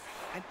change it?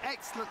 An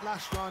excellent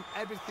last round,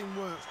 everything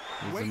works.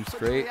 Use them Wait for the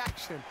straight.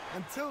 reaction.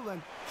 Until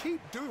then, keep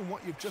doing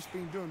what you've just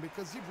been doing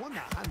because you've won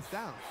that hands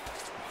down.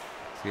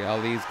 See,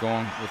 Ali's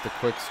going with the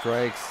quick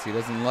strikes. He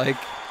doesn't like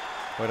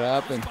what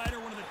happened. This fighter,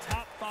 one of the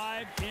top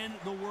 5 in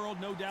the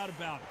world, no doubt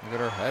about it. Look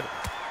at our head.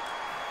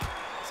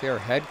 See, our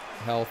head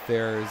health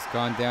there has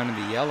gone down in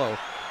the yellow.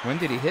 When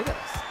did he hit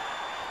us?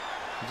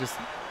 He's just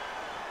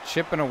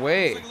chipping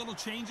away. Looks like a little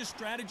change of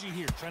strategy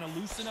here, trying to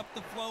loosen up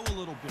the flow a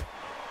little bit.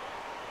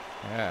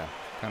 Yeah,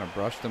 kind of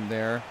brushed him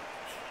there.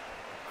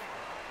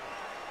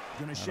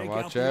 Going to Gotta shake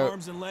watch out the out.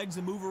 arms and legs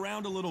and move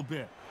around a little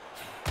bit.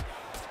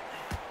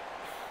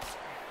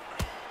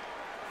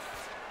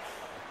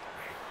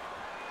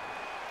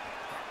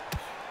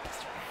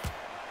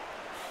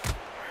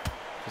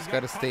 Just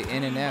got to stay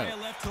in and By out. a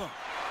left hook.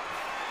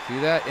 See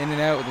that? In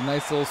and out with a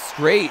nice little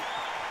straight.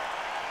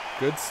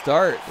 Good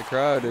start. The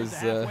crowd Towards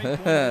is the halfway point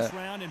of this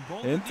round, and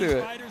both of into these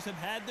it. fighters have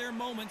had their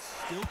moments.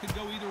 Still could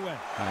go either way.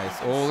 Nice.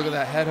 You can Oh, look see at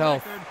that from head the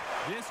health. record,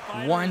 this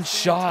fighter One is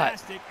shot.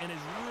 fantastic and is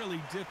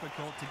really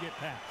difficult to get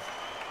past.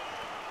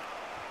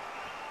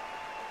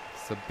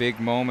 It's a big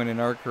moment in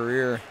our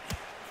career.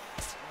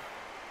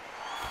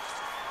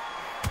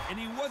 And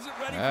he wasn't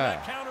ready for Yeah.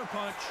 that counter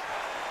punch.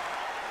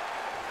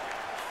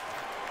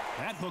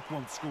 That hook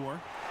won't score.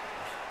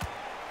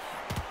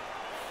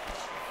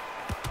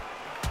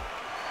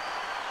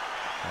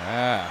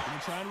 Yeah.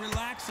 Gonna try and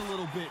relax a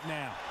little bit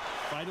now.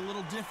 Fight a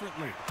little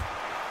differently.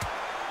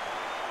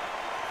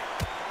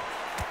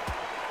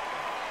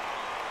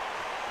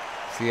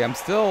 See, I'm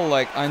still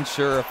like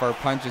unsure if our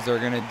punches are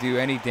going to do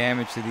any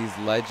damage to these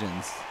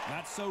legends.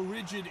 Not so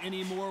rigid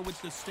anymore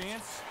with the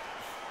stance.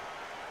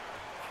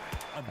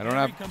 I don't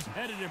have-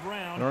 competitive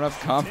round. I don't have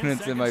 10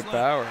 confidence in my seconds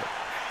left. power.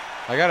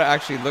 I got to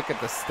actually look at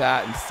the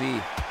stat and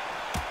see.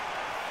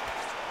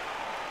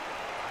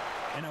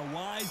 And a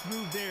wise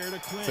move there to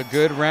clinch. It's a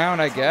good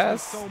round, I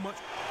guess. So much.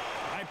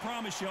 I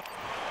promise you,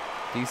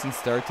 Decent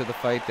start to the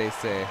fight, they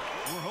say.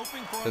 we're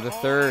hoping for To an the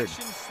third.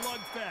 all-action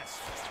slugfest.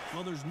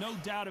 Well, there's no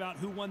doubt about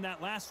who won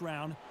that last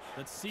round.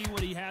 Let's see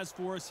what he has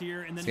for us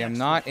here in the See, next I'm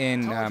not one.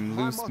 in Todd,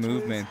 my loose motto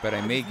movement, is, but I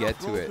if may it's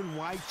get not to it. broken,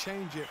 why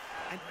change it?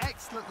 An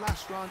excellent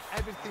last round,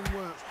 everything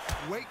works.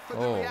 Wait for the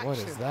Oh, reaction. what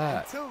is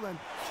that? Until then,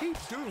 keep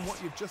doing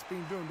what you've just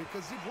been doing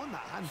because you've won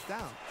that hands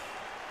down.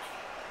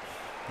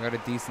 Got a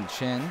decent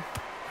chin.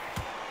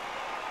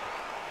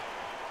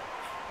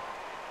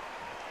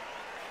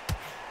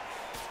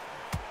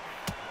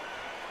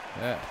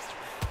 Yes.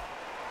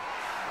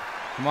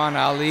 Come on,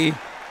 Ali. So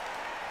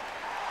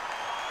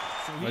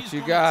What he's you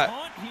going got? to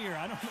taunt here.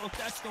 I don't know if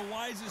that's the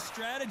wisest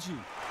strategy.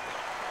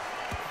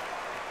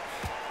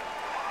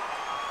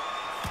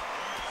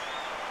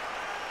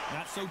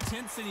 Not so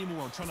tense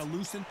anymore, trying to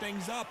loosen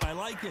things up. I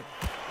like it.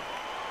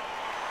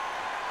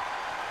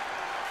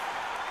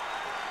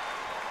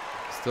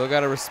 Still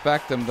got to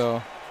respect him,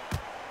 though.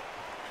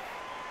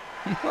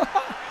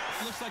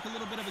 Looks like a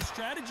little bit of a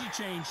strategy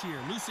change here,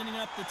 loosening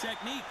up the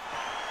technique.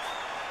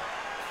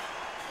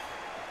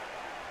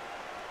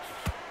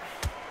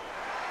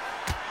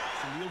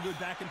 Some real good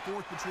back and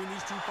forth between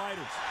these two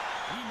fighters.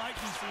 We might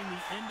be seeing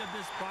the end of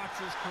this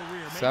boxer's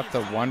career. Just Maybe have it's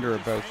to time wonder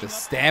just about hang the up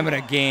stamina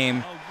gloves. game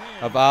A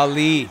win of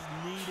Ali. is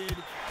needed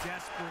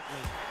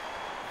desperately.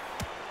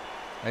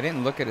 I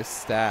didn't look at his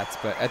stats,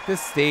 but at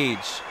this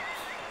stage,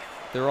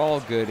 they're all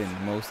good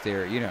in most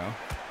areas, you know,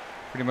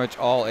 pretty much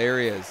all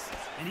areas.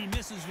 And he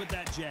misses with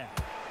that jab.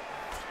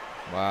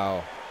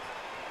 Wow.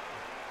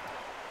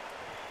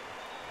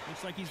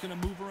 Looks like he's going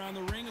to move around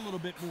the ring a little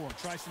bit more.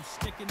 Try some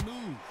stick and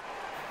move.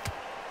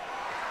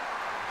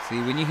 See,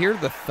 when you hear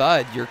the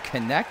thud, you're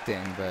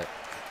connecting, but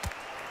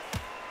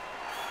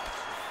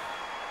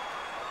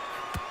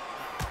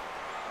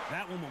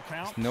That one will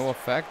count. no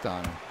effect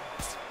on him.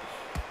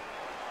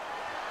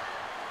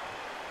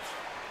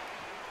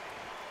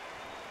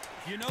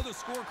 You know the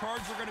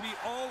scorecards are going to be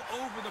all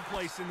over the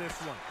place in this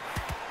one.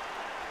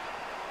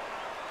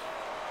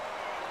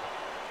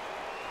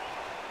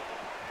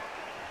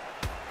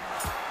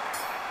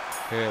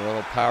 Okay, a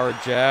little power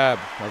jab,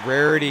 a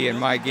rarity in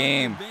my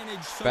game.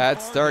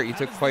 Bad start, you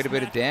took quite a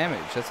bit of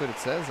damage. That's what it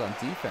says on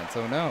defense.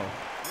 Oh no.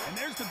 And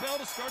there's the bell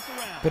to start the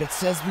round. But it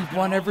says we've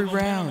won every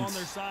round.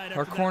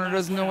 Our corner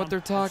doesn't know what they're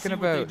talking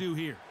about.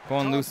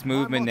 Going loose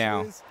movement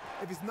now.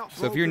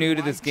 So if you're new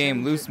to this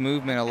game, loose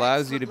movement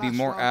allows you to be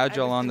more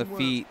agile on the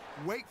feet,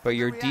 but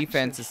your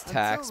defense is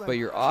taxed, but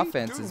your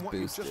offense is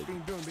boosted.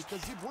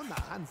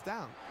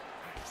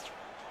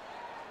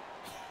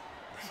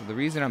 So the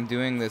reason I'm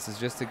doing this is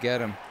just to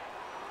get him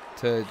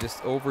to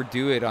just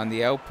overdo it on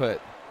the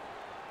output.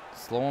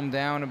 Slow him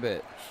down a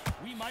bit.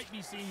 We might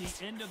be seeing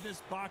the end of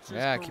this boxer's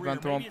Yeah, career. keep on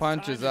throwing Maybe it's time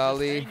punches, to just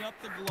Ali. hang up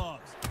the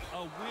gloves. A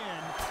win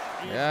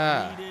is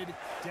Yeah. needed Keep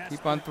on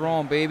desperately.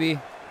 throwing, baby.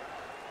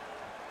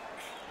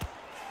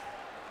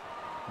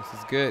 This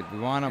is good. We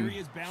want Here him. he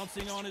is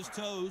bouncing on his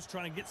toes,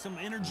 trying to get some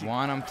energy.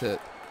 Want him to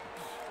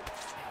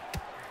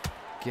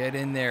get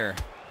in there.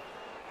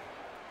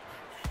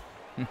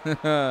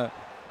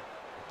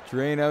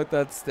 Drain out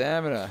that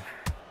stamina.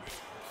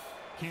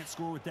 Can't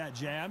score with that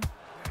jab.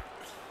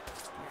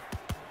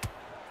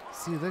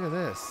 See, look at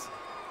this.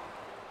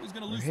 He's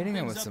going to We're loosen hitting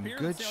him things with up some here.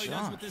 good Let's see how he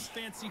does with shots. this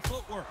fancy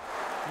footwork.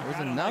 You There's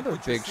gotta like another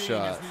what you're big seeing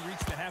shot. As we reach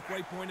the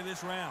halfway point of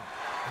this round.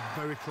 A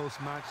very close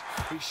match.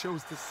 It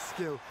shows the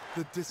skill,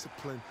 the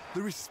discipline,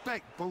 the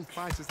respect both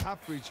fighters have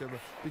for each other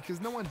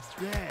because no one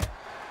dare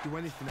do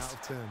anything out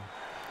of turn.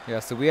 Yeah,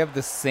 so we have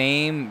the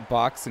same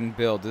boxing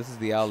build. This is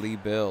the Ali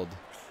build.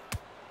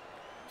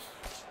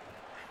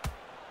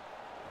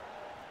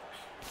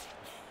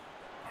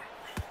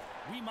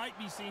 We might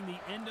be seeing the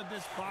end of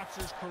this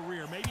boxer's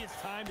career. Maybe it's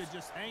time to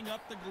just hang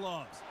up the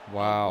gloves.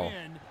 Wow. A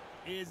win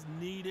is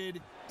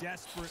needed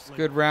desperately.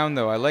 Good round,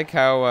 though. I like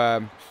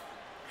how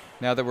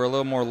now that we're a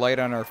little more light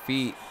on our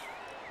feet,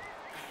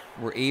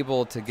 we're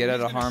able to get So out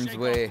he's of gonna harm's shake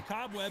off way the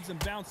cobwebs and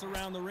bounce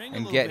around the ring a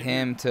and little get bit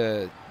him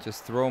to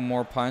just throw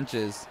more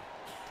punches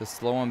to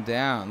slow him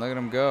down. Look at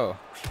him go.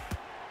 here.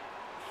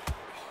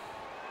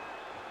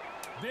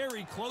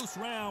 Very close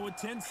round with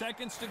 10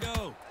 seconds to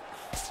go.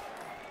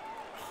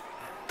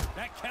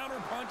 That counter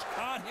punch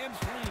caught him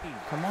clean.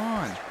 Come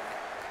on.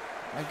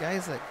 My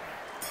guy's like...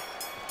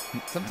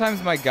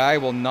 Sometimes my guy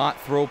will not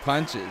throw They've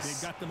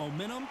punches. got the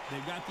momentum.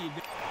 They've got the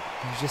advantage.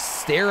 You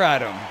just stare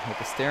at him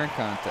like a staring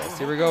contest.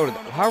 Here we go.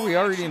 How are we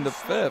already in the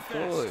fifth?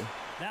 Holy.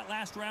 That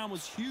last round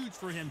was huge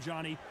for him,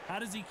 Johnny. How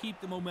does he keep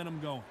the momentum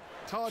going?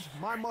 Todd,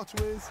 my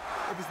motto is,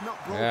 if it's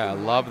not broken, Yeah, I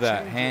why love that.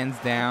 change it? Hands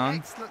down.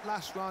 Excellent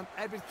last round.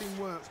 Everything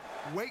works.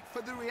 Wait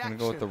for the reaction.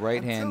 go with the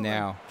right hand Until then,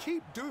 now.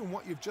 Keep doing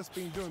what you've just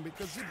been doing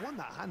because you've won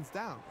that hands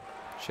down.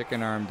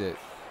 Chicken armed it.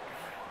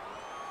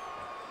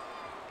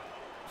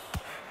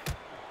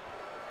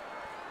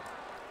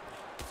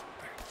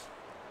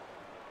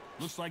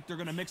 Looks like they're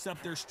going to mix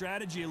up their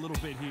strategy a little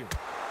bit here.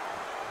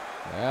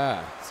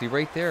 Yeah. See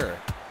right there.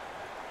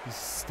 He's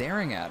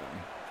staring at him.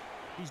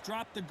 He's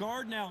dropped the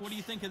guard now. What do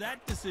you think of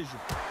that decision?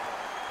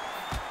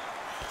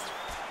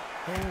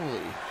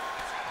 Holy.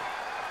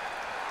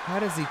 How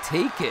does he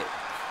take it?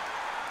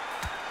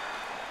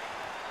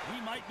 We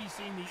might be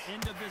seeing the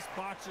end of this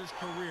boxer's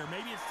career.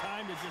 Maybe it's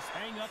time to just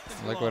hang up the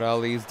gloves. Like what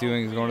Ali's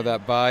doing. A He's going to win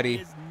that body.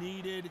 is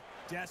needed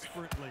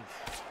desperately.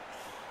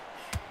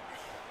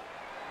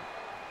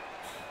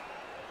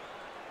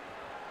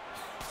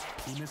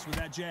 He missed with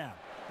that jab.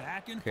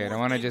 Back and Okay, I forth don't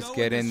want to they just go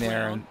get in in this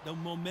there round. and The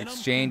momentum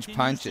exchange continues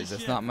punches. to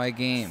That's shift. not my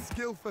game.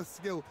 Skill for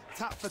skill,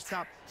 tap for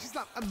tap. She's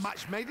like a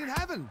match made in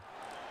heaven.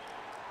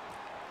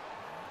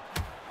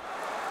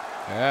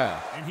 Yeah.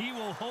 And he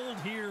will hold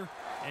here,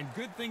 and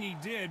good thing he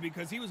did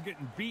because he was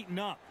getting beaten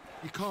up.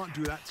 You can't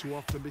do that too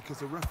often because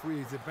the referee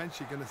is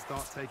eventually going to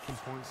start taking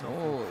points off you.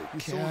 Holy You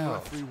saw the cow.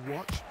 referee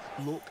watch,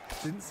 look,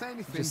 didn't say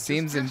anything. Just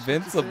seems gestured to say, "I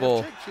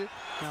invincible." checked you."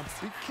 Now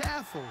be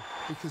careful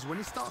because when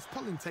he starts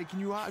pulling, taking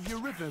you out of your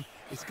rhythm,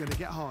 it's going to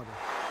get harder.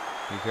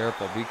 Be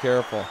careful. Be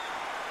careful.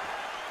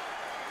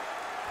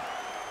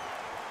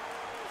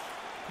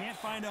 Can't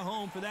find a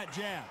home for that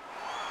jab.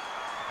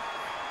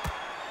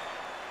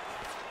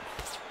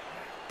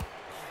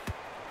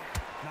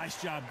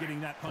 Nice job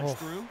getting that punch Oh.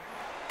 through.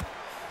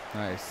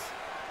 Nice.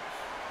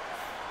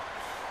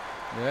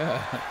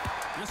 Yeah.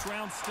 This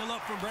round's still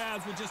up for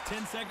grabs with just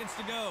 10 seconds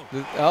to go.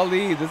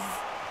 Ali,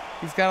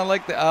 he's kind of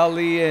like the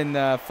Ali in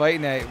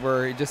Fight Night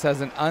where he just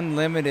has an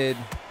unlimited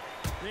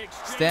They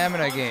exchange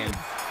stamina punches. game.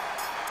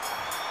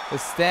 The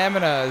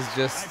stamina is I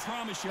just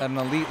promise you. at an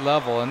elite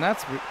level, and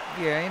that's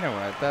yeah, you know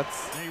what?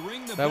 They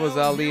ring the That was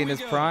bell, and Ali here in we his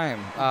go. prime.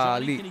 Johnny,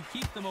 Ali. can he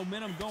keep the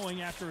momentum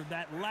going after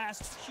that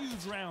last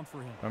huge round for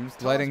him? I'm just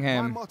Todd, letting my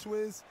him motto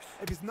is,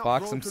 if it's not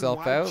box broken, himself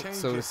why out, change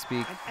so to it?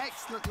 speak, An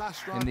excellent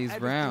last round. in these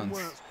Everything rounds.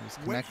 works. He's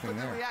Wait connecting for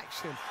the there.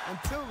 reaction.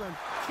 Until then,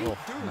 keep Oh,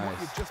 doing nice. what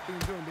you've just been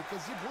doing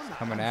because you've won that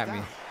Coming hands at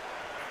me.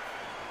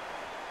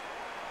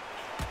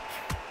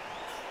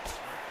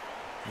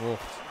 down.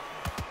 Wolf.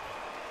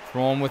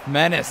 Throw him with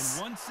menace.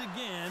 And once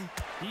again,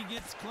 he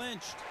gets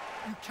clinched.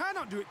 You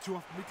cannot do it too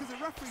often because the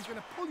referee's going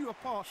to pull you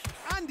apart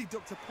and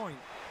deduct a point.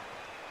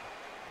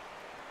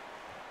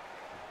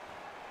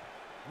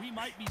 We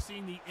might be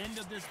seeing the end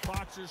of this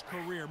boxer's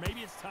career. Maybe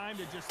it's time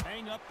to just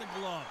hang up the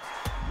gloves.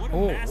 What a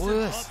Oh, massive look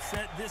at this.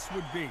 upset this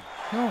would be.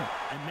 No.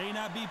 It may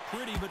not be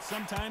pretty, but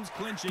sometimes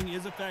clinching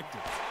is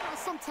effective. Now,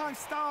 sometimes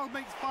style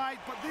makes fight,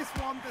 but this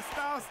one, the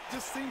styles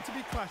just seem to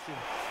be clashing.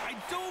 I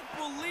don't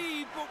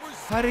believe what we're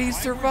seeing. How did he Why weren't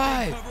they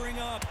survive? covering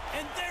up?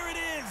 And there it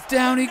is.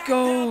 Down The he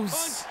knockdown goes.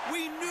 punch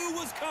we knew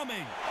was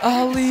coming.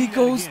 Ali See that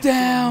goes again.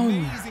 down.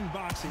 Amazing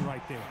boxing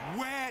right there.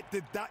 Where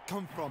did that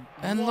come from?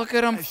 And What look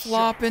at him a shot.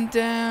 flopping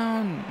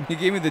down. He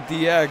gave me the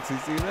DX. You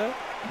see that?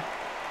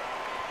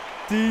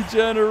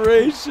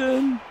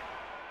 Degeneration.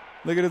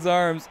 Look at his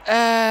arms.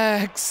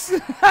 X.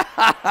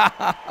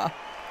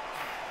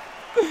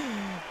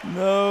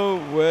 No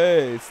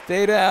way.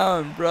 Stay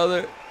down,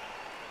 brother.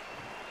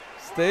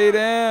 Stay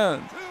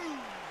down. 2, 3,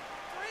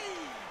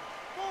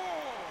 4,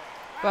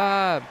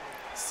 5,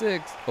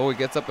 6. Oh, he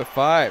gets up at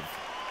 5.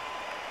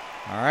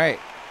 All right.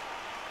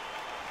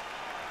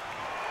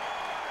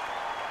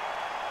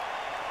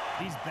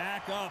 He's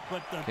back up,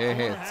 but the Okay,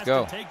 corner let's has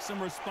go. to take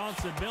some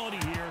responsibility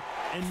here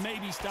and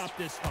maybe stop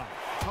this fight.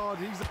 Todd,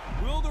 he's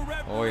Will the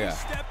referee Oh, yeah.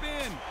 step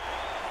in?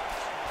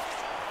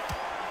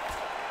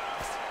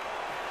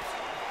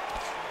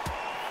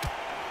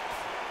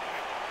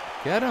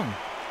 Get him.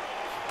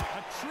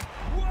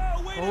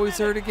 Whoa, wait a Oh, he's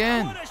hurt minute.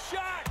 again. What a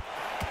shot.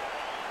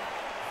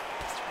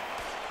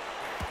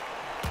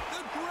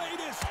 The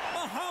greatest,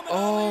 Muhammad Oh,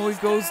 Ali he is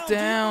goes Do you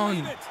down.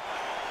 believe it?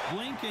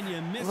 Blink and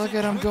you miss Look it.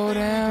 at him Quick go there,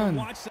 you can down.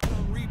 watch that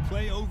on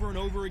replay over and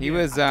over again. He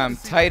was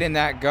tight in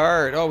that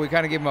guard. Oh, we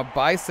kind of gave him a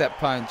bicep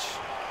punch.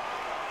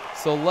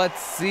 So let's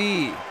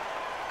see.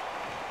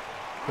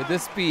 Could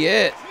this be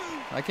it?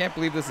 I can't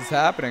believe this is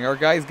happening. Our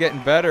guy's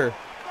getting better. 5,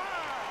 6,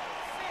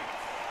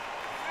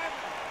 7,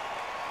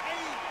 8,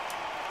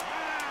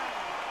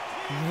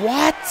 9, 10.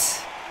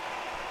 What?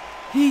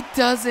 He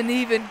doesn't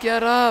even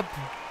get up.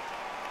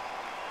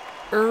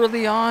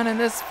 Early on in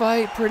this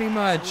fight, pretty So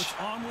much. it's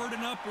onward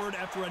and upward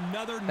after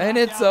another And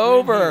it's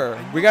knockout win over.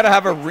 here. We got to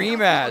have a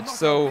rematch.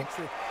 So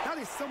that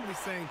is somebody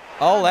saying,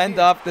 I'll "I'm end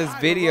here. off this I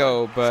video,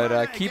 will but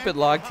try that keep again." it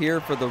locked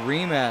here for the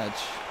rematch.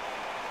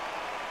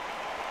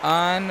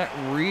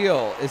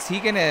 Unreal. Is he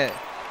going to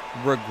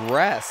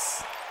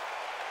regress?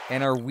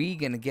 And are we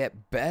going to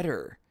get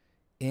better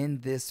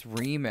in this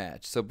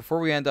rematch? So before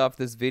we end off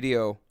this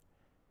video,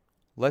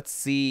 let's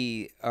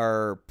see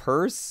our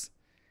purse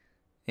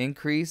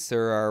increase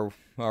or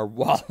our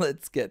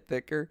wallets get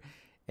thicker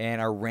and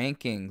our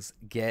rankings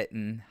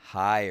getting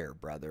higher,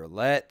 brother.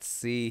 Let's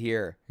see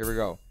here. Here we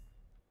go.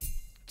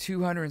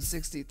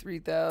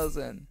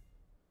 263,000.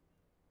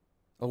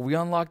 Oh, we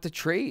unlocked a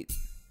trait.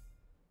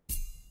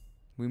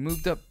 We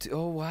moved up to,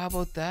 oh, how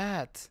about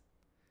that?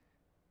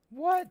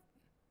 What?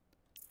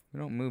 We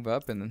don't move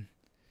up and then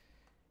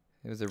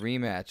it was a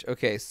rematch.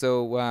 Okay,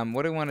 so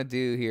what I want to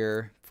do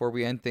here before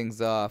we end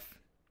things off,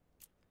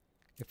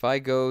 if I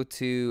go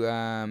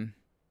to,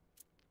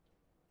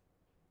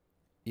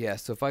 yeah,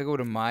 so if I go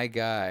to my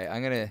guy,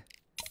 I'm going to,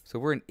 so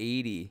we're in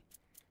 80.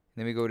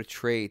 Then we go to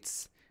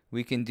traits.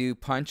 We can do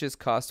punches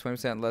cost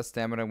 20% less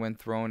stamina when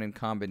thrown in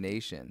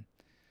combination.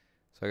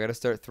 So I got to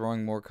start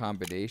throwing more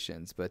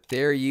combinations. But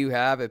there you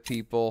have it,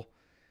 people.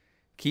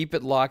 Keep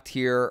it locked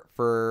here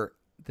for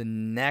the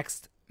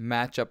next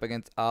matchup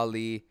against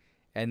Ali.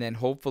 And then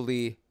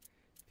hopefully,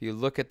 if you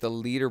look at the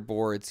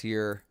leaderboards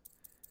here,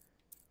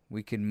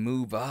 we can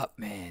move up,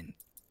 man.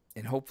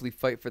 And hopefully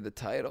fight for the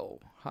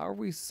title. How are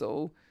we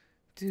so...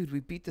 Dude, we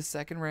beat the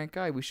second ranked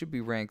guy. We should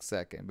be ranked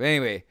second. But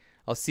anyway,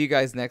 I'll see you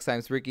guys next time.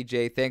 It's Ricky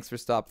J. Thanks for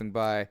stopping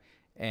by.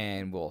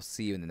 And we'll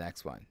see you in the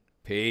next one.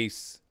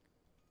 Peace.